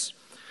read this.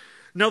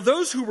 Now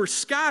those who were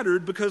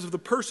scattered because of the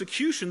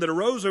persecution that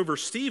arose over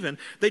Stephen,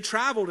 they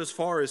traveled as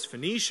far as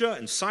Phoenicia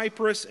and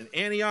Cyprus and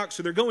Antioch.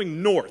 So they're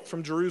going north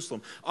from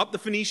Jerusalem, up the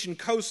Phoenician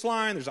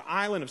coastline. There's an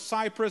island of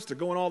Cyprus. They're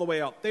going all the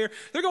way out there.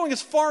 They're going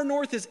as far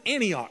north as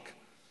Antioch.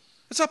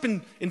 It's up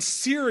in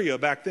Syria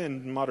back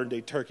then, in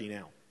modern-day Turkey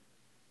now.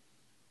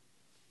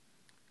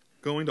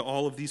 Going to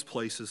all of these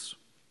places.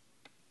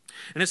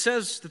 And it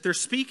says that they're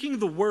speaking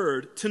the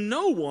word to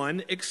no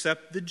one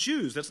except the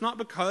Jews. That's not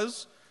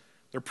because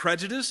they're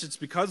prejudiced. It's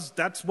because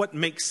that's what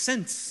makes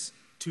sense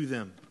to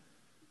them.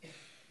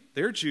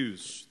 They're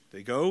Jews.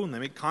 They go and they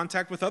make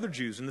contact with other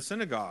Jews in the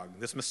synagogue.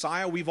 This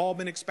Messiah we've all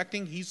been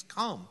expecting, he's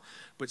come.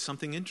 But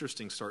something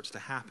interesting starts to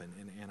happen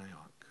in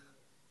Antioch.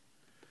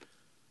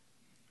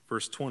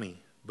 Verse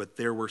 20, but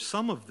there were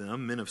some of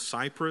them, men of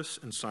Cyprus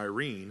and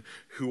Cyrene,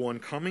 who on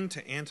coming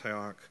to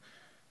Antioch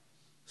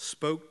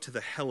spoke to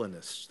the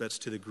Hellenists, that's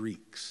to the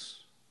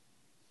Greeks.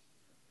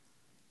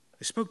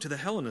 They spoke to the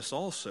Hellenists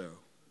also,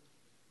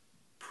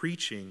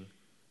 preaching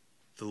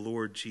the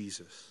Lord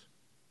Jesus.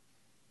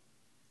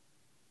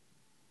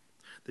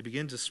 They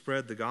begin to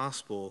spread the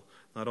gospel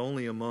not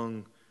only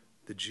among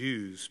the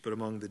Jews, but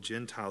among the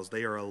Gentiles.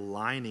 They are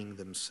aligning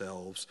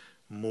themselves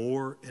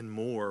more and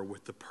more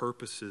with the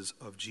purposes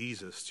of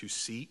Jesus to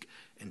seek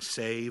and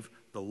save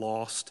the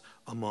lost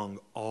among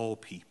all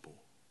people.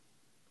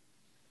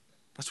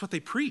 That's what they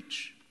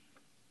preach.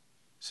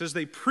 It says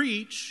they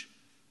preach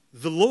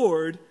the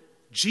Lord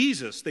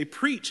Jesus. They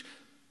preach,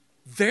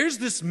 there's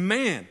this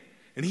man,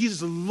 and he's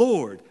the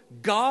Lord,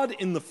 God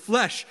in the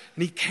flesh,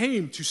 and he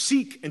came to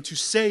seek and to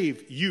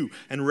save you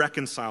and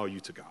reconcile you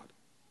to God.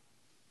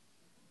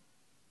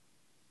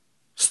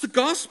 It's the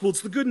gospel.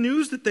 It's the good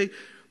news that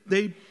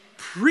they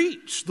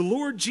preach the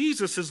Lord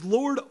Jesus as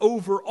Lord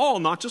over all,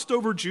 not just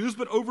over Jews,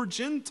 but over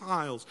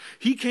Gentiles.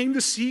 He came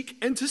to seek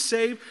and to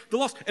save the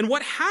lost. And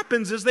what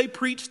happens is they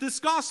preach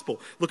this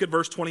gospel. Look at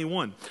verse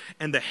 21.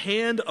 And the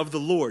hand of the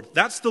Lord,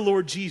 that's the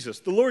Lord Jesus.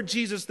 The Lord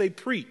Jesus they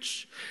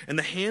preach. And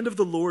the hand of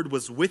the Lord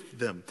was with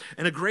them.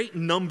 And a great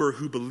number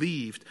who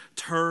believed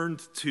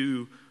turned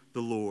to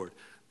the Lord.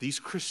 These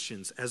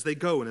Christians, as they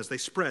go and as they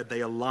spread,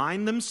 they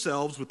align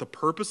themselves with the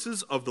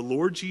purposes of the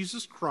Lord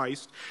Jesus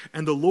Christ,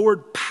 and the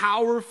Lord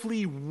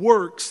powerfully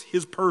works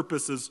his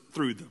purposes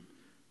through them.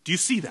 Do you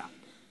see that?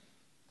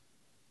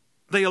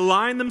 They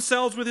align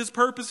themselves with his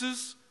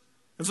purposes.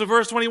 And so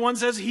verse 21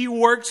 says he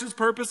works his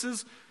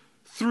purposes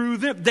through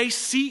them.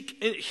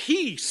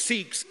 He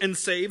seeks and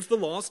saves the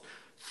lost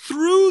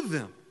through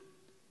them.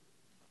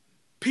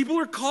 People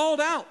are called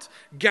out,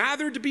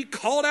 gathered to be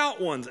called out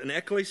ones, an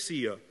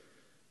ecclesia.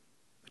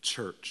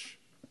 Church.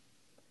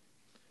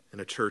 And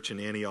a church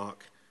in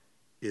Antioch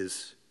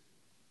is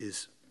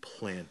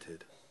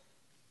planted.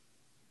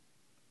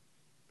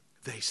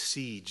 They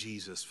see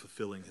Jesus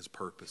fulfilling his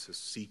purposes,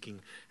 seeking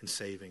and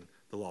saving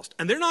the lost.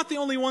 And they're not the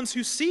only ones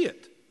who see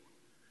it.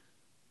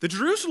 The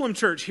Jerusalem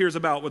church hears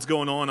about what's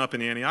going on up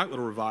in Antioch,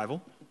 little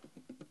revival.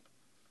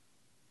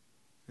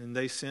 And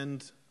they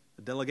send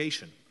a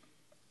delegation.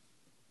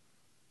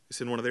 They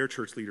send one of their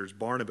church leaders,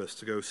 Barnabas,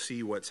 to go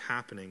see what's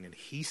happening, and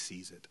he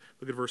sees it.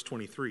 Look at verse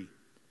 23.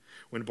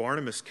 When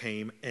Barnabas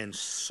came and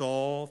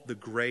saw the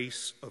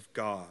grace of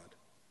God,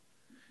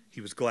 he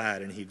was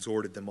glad, and he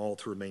exhorted them all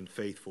to remain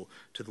faithful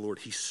to the Lord.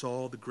 He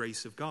saw the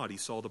grace of God. He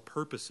saw the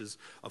purposes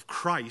of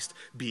Christ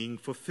being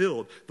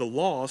fulfilled, the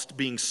lost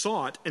being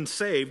sought and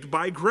saved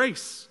by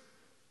grace.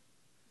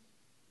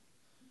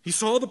 He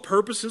saw the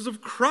purposes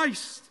of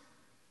Christ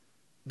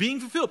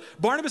being fulfilled.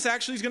 Barnabas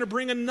actually is going to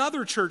bring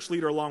another church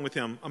leader along with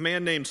him, a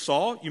man named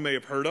Saul, you may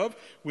have heard of.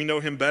 We know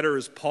him better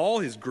as Paul,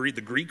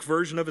 the Greek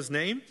version of his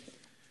name.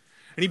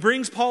 And he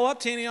brings Paul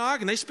up to Antioch,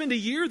 and they spend a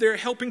year there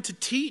helping to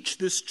teach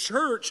this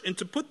church and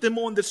to put them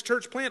on this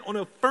church plant on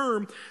a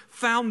firm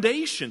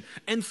foundation.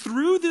 And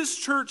through this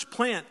church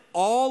plant,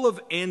 all of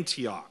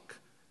Antioch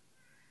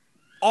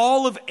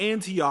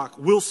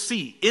will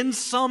see, in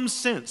some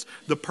sense,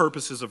 the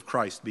purposes of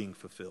Christ being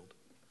fulfilled.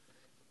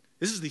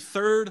 This is the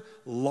third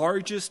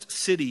largest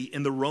city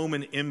in the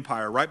Roman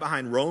Empire, right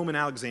behind Rome and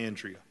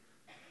Alexandria.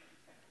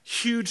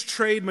 Huge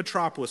trade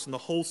metropolis, and the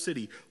whole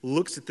city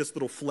looks at this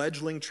little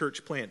fledgling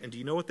church plant. And do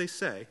you know what they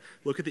say?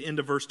 Look at the end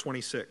of verse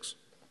 26.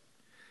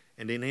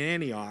 And in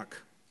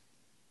Antioch,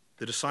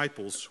 the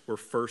disciples were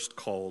first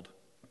called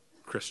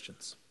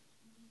Christians.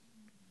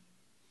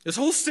 This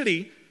whole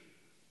city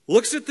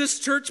looks at this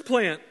church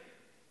plant,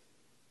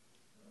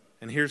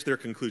 and here's their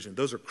conclusion.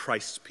 Those are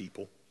Christ's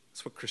people.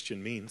 That's what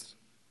Christian means.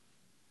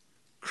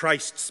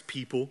 Christ's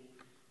people.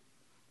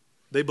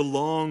 They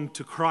belong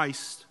to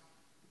Christ.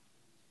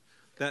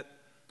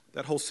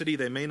 That whole city,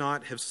 they may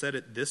not have said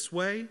it this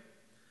way,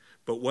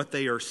 but what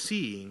they are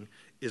seeing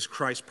is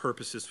Christ's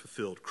purposes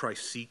fulfilled.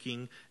 Christ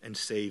seeking and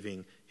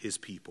saving his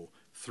people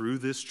through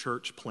this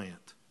church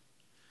plant.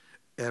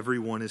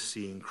 everyone is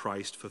seeing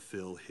Christ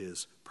fulfill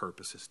his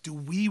purposes. Do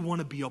we want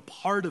to be a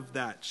part of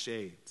that,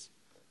 Shades?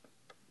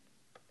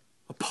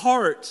 A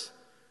part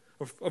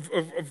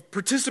of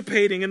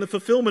participating in the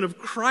fulfillment of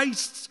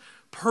Christ's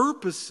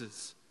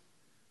purposes?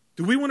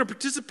 Do we want to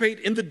participate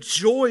in the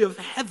joy of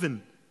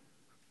heaven?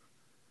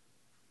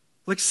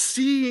 Like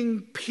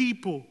seeing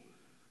people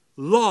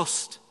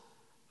lost,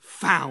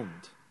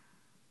 found.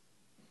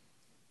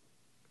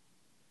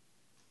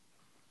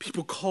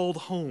 People called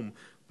home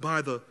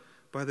by the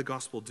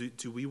gospel.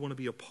 Do we want to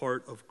be a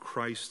part of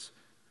Christ's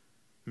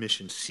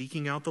mission,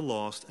 seeking out the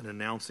lost and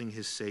announcing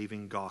his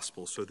saving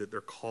gospel so that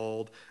they're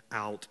called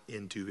out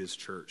into his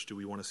church? Do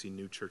we want to see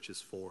new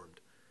churches formed,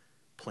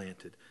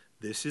 planted?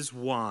 This is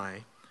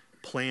why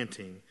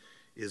planting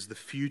is the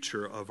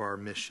future of our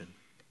mission,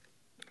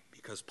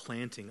 because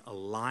planting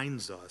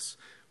aligns us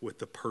with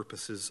the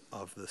purposes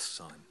of the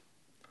Son.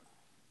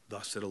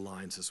 Thus it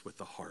aligns us with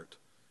the heart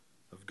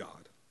of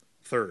God.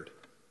 Third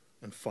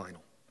and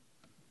final.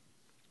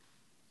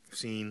 We've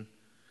seen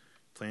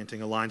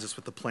planting aligns us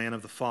with the plan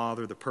of the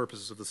Father, the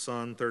purposes of the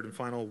Son. Third and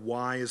final,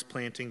 why is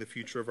planting the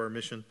future of our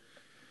mission?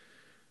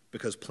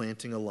 Because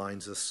planting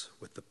aligns us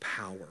with the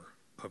power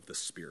of the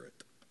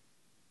Spirit.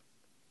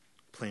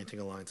 Planting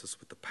aligns us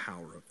with the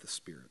power of the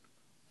Spirit.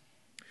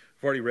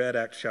 We've already read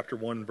Acts chapter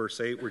 1, verse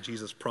 8, where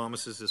Jesus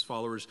promises his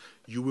followers,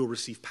 you will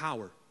receive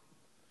power.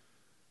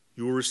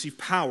 You will receive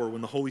power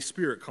when the Holy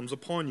Spirit comes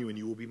upon you, and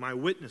you will be my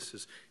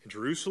witnesses in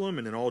Jerusalem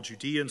and in all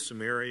Judea and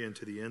Samaria and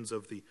to the ends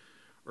of the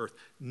earth.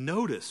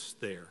 Notice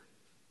that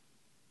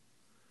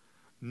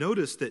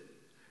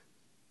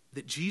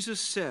Jesus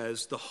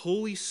says the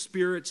Holy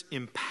Spirit's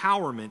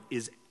empowerment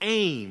is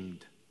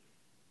aimed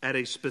at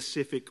a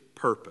specific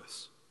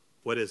purpose.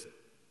 What is it?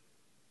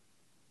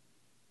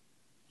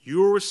 You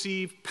will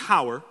receive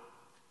power.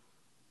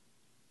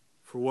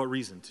 For what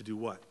reason? To do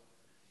what?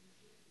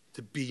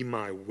 To be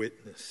my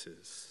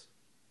witnesses.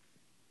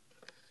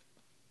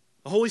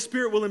 The Holy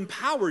Spirit will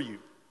empower you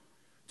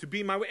to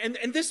be my witness.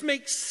 And this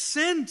makes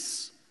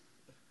sense.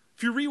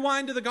 If you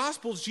rewind to the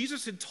Gospels,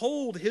 Jesus had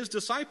told his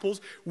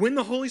disciples, when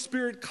the Holy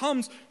Spirit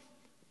comes,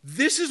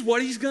 this is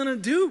what he's going to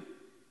do.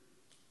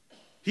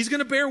 He's going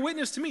to bear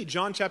witness to me.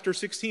 John chapter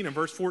 16 and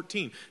verse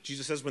 14.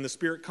 Jesus says, when the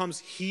Spirit comes,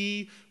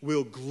 he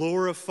will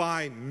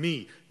glorify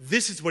me.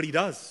 This is what he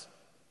does.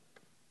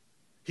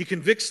 He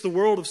convicts the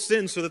world of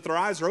sin so that their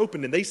eyes are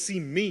opened and they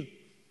see me.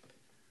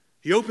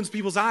 He opens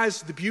people's eyes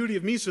to the beauty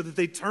of me so that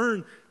they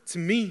turn to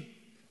me.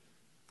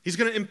 He's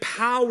going to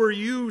empower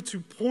you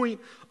to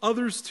point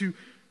others to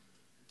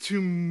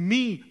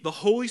me. The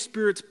Holy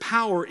Spirit's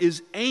power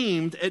is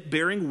aimed at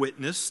bearing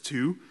witness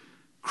to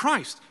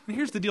Christ. And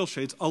here's the deal,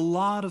 Shades. A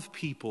lot of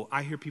people,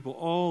 I hear people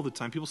all the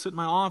time, people sit in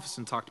my office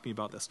and talk to me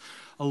about this.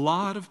 A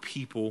lot of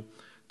people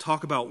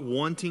talk about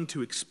wanting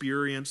to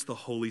experience the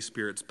Holy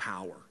Spirit's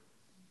power,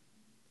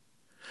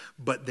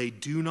 but they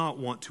do not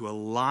want to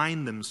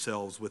align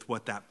themselves with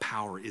what that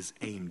power is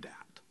aimed at.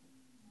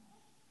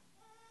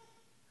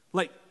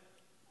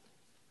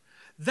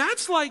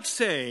 That's like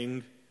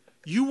saying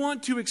you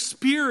want to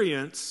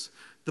experience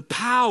the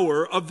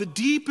power of the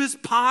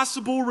deepest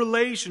possible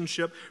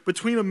relationship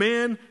between a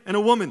man and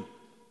a woman,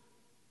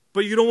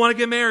 but you don't want to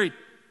get married.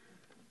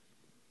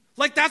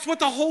 That's what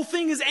the whole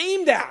thing is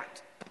aimed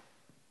at.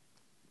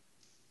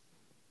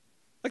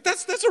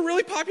 That's a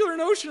really popular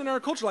notion in our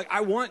culture.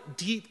 I want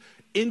deep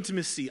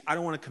intimacy. I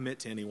don't want to commit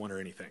to anyone or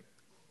anything.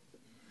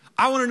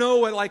 I want to know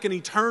what an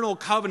eternal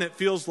covenant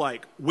feels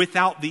like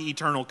without the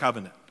eternal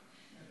covenant.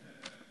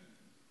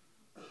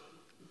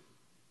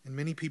 And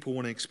many people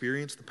want to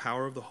experience the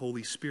power of the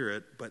Holy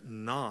Spirit, but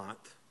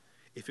not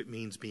if it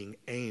means being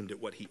aimed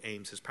at what he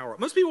aims his power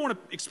at. Most people want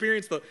to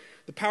experience the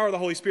power of the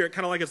Holy Spirit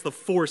kind of like it's the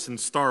Force in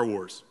Star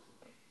Wars.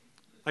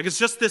 It's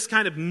just this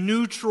kind of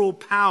neutral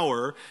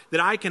power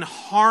that I can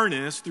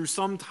harness through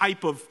some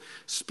type of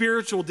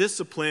spiritual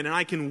discipline, and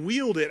I can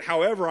wield it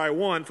however I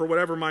want for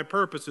whatever my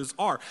purposes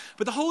are.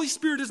 But the Holy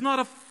Spirit is not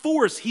a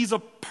force. He's a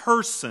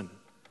person,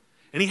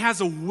 and he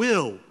has a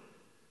will.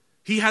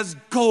 He has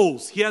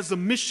goals. He has a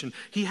mission.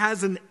 He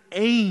has an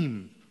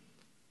aim.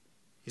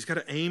 He's got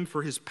to aim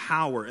for his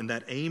power, and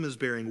that aim is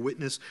bearing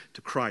witness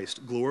to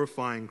Christ,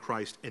 glorifying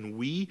Christ. And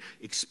we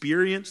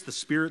experience the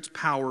Spirit's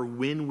power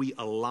when we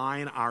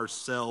align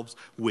ourselves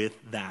with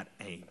that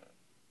aim.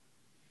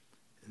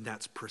 And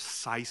that's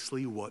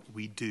precisely what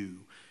we do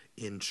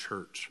in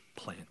church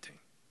planting.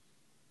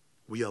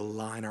 We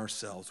align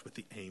ourselves with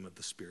the aim of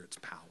the Spirit's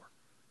power.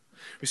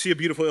 We see a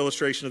beautiful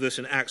illustration of this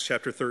in Acts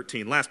chapter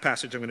 13. Last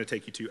passage I'm going to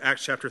take you to,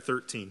 Acts chapter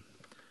 13.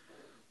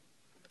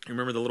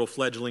 Remember the little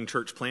fledgling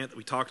church plant that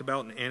we talked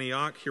about in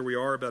Antioch? Here we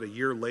are about a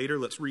year later.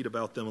 Let's read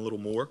about them a little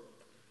more.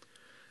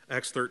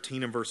 Acts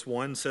 13 and verse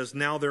 1 says,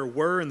 now there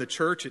were in the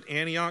church at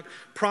Antioch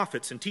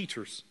prophets and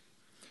teachers.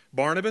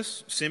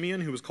 Barnabas,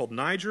 Simeon, who was called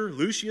Niger,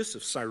 Lucius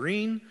of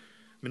Cyrene,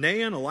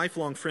 Manaen, a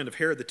lifelong friend of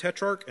Herod the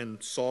Tetrarch,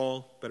 and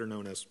Saul, better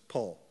known as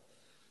Paul.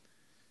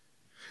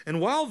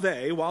 And while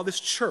this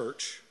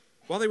church,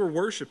 while they were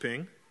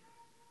worshiping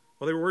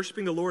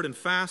the Lord and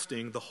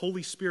fasting, the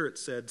Holy Spirit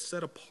said,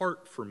 set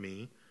apart for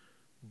me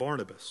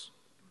Barnabas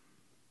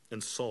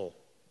and Saul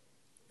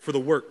for the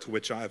work to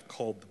which I have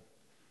called them."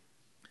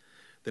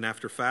 Then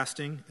after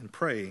fasting and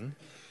praying,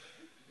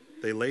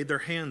 they laid their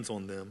hands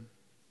on them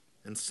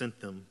and sent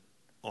them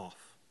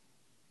off.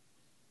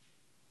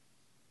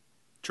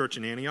 Church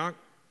in Antioch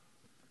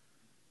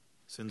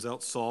sends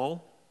out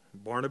Saul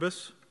and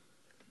Barnabas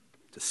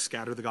to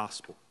scatter the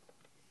gospel,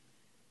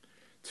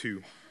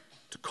 to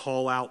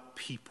call out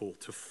people,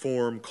 to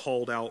form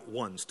called out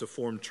ones, to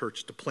form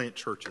church, to plant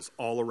churches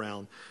all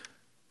around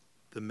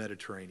the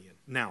Mediterranean.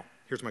 Now,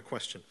 here's my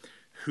question.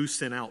 Who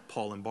sent out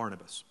Paul and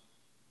Barnabas?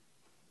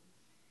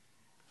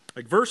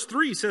 Like verse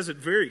 3 says it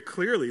very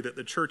clearly that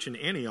the church in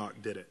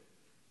Antioch did it.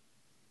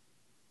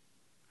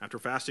 After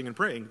fasting and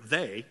praying,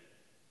 they,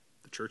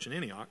 the church in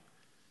Antioch,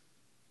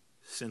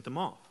 sent them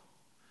off.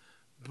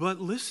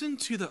 But listen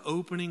to the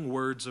opening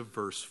words of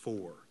verse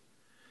 4.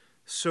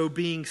 So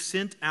being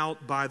sent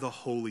out by the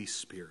Holy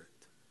Spirit.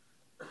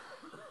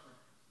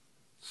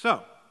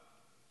 So,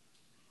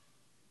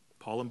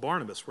 Paul and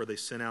Barnabas, were they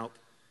sent out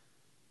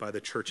by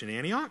the church in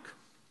Antioch?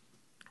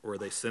 Or were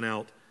they sent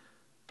out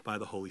by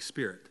the Holy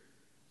Spirit?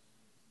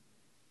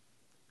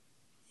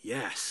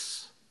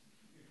 Yes.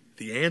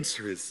 The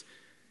answer is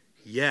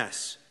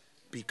yes,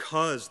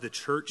 because the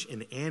church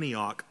in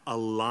Antioch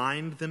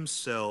aligned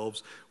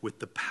themselves with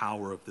the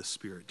power of the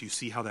Spirit. Do you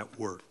see how that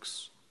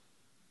works?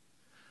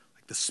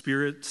 Like the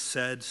Spirit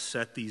said,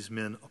 set these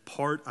men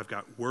apart. I've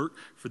got work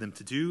for them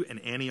to do. And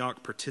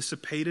Antioch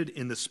participated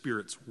in the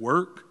Spirit's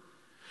work.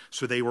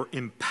 So they were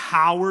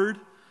empowered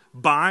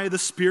by the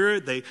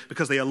Spirit,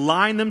 because they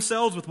aligned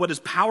themselves with what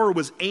His power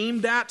was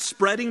aimed at,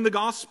 spreading the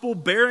gospel,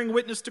 bearing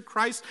witness to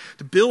Christ,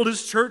 to build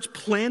His church,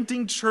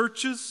 planting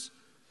churches.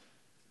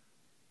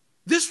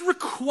 This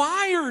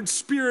required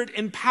Spirit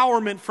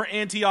empowerment for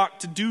Antioch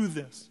to do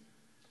this,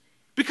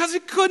 because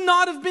it could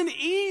not have been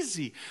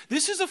easy.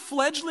 This is a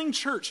fledgling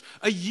church,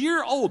 a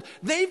year old.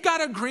 They've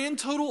got a grand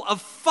total of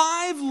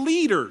 5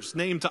 leaders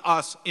named to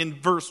us in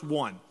verse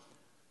 1,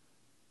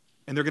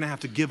 and they're going to have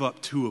to give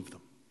up 2 of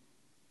them.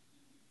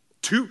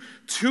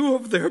 Two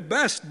of their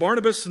best,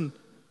 Barnabas and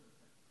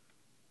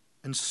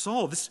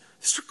Saul. This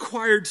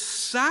required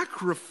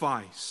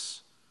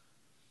sacrifice.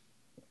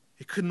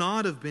 It could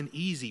not have been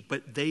easy,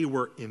 but they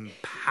were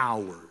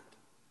empowered.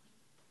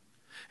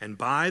 And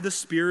by the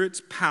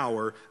Spirit's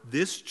power,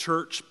 this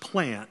church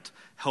plant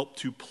helped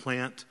to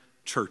plant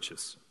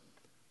churches.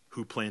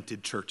 Who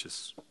planted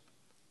churches?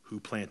 Who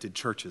planted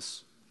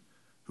churches?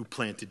 Who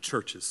planted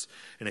churches?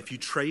 And if you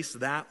trace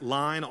that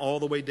line all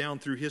the way down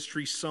through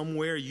history,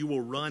 somewhere you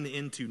will run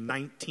into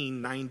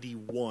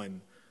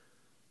 1991,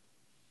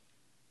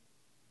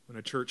 when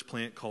a church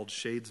plant called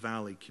Shades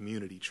Valley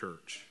Community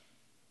Church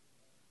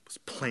was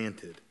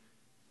planted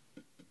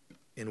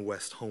in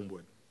West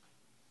Homewood,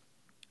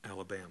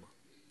 Alabama.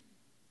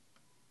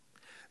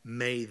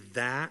 May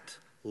that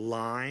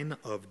line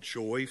of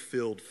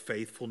joy-filled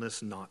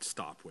faithfulness not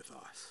stop with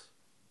us.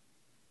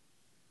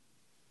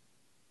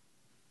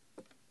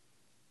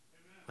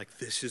 Like,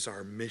 this is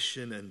our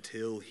mission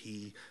until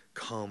He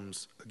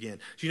comes again.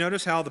 Do you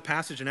notice how the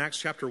passage in Acts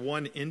chapter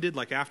 1 ended?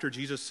 Like, after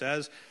Jesus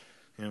says,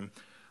 I'm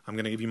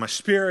going to give you my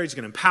Spirit. He's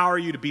going to empower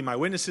you to be my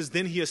witnesses.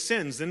 Then He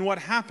ascends. Then what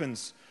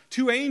happens?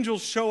 2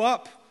 angels show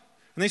up,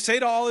 and they say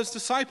to all His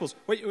disciples,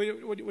 what are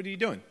you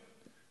doing?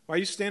 Why are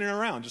you standing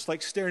around just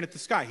like staring at the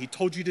sky? He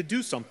told you to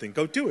do something.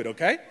 Go do it,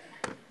 okay?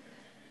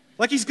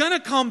 Like, He's going to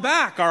come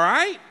back, all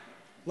right?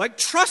 Like,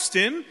 trust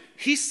Him.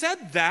 He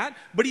said that,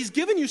 but He's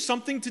given you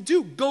something to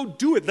do. Go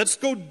do it. Let's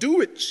go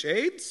do it,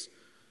 Shades.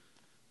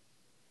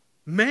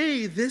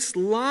 May this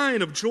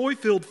line of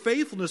joy-filled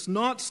faithfulness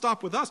not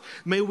stop with us.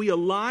 May we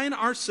align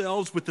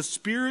ourselves with the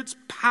Spirit's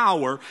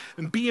power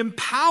and be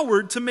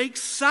empowered to make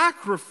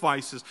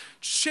sacrifices.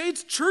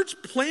 Shades, church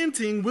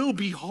planting will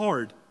be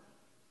hard.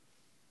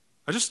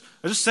 I just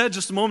said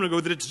just a moment ago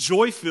that it's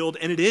joy-filled,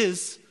 and it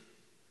is,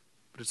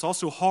 but it's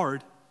also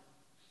hard.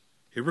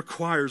 It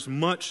requires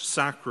much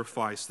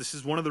sacrifice. This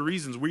is one of the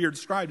reasons we are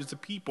described as a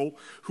people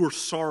who are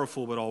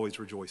sorrowful but always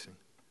rejoicing.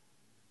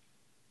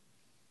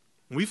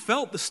 We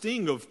felt the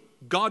sting of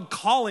God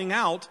calling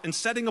out and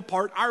setting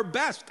apart our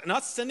best and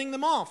us sending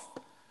them off.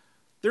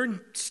 They're in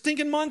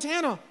stinking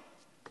Montana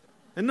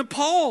and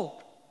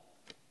Nepal.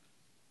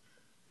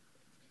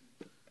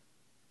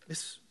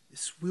 This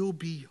will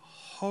be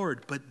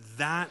hard, but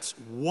that's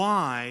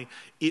why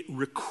it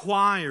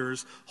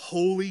requires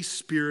Holy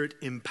Spirit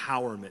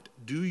empowerment.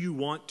 Do you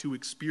want to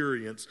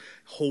experience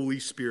Holy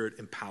Spirit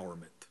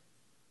empowerment?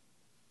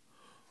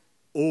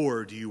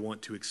 Or do you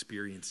want to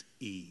experience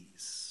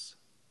ease?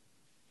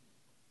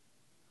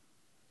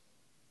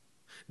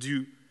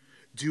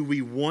 Do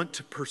we want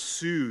to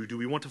pursue, do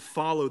we want to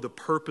follow the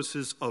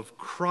purposes of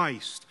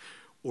Christ,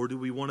 or do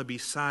we want to be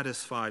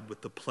satisfied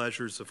with the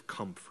pleasures of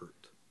comfort?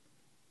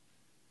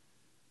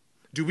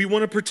 Do we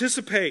want to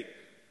participate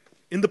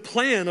in the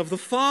plan of the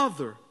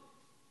Father?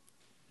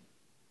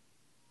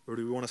 Or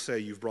do we want to say,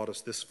 you've brought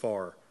us this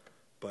far,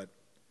 but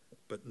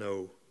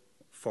no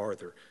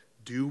farther?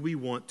 Do we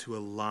want to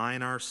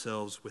align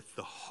ourselves with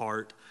the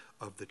heart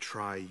of the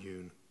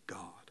triune God?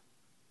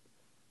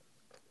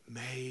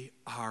 may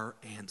our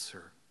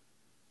answer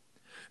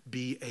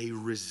be a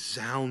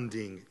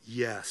resounding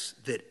yes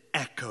that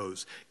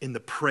echoes in the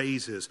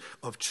praises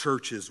of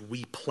churches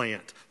we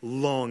plant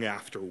long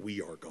after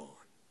we are gone.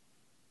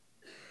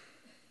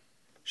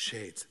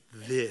 Shades,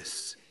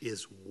 this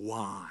is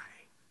why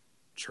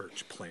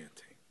church planting.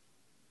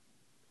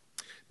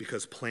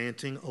 Because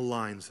planting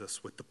aligns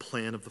us with the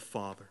plan of the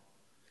Father,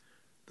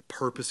 the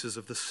purposes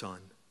of the Son,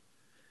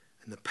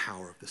 and the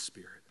power of the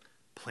Spirit.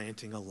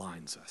 Planting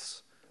aligns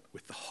us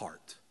with the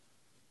heart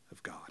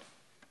of God.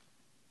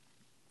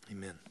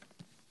 Amen.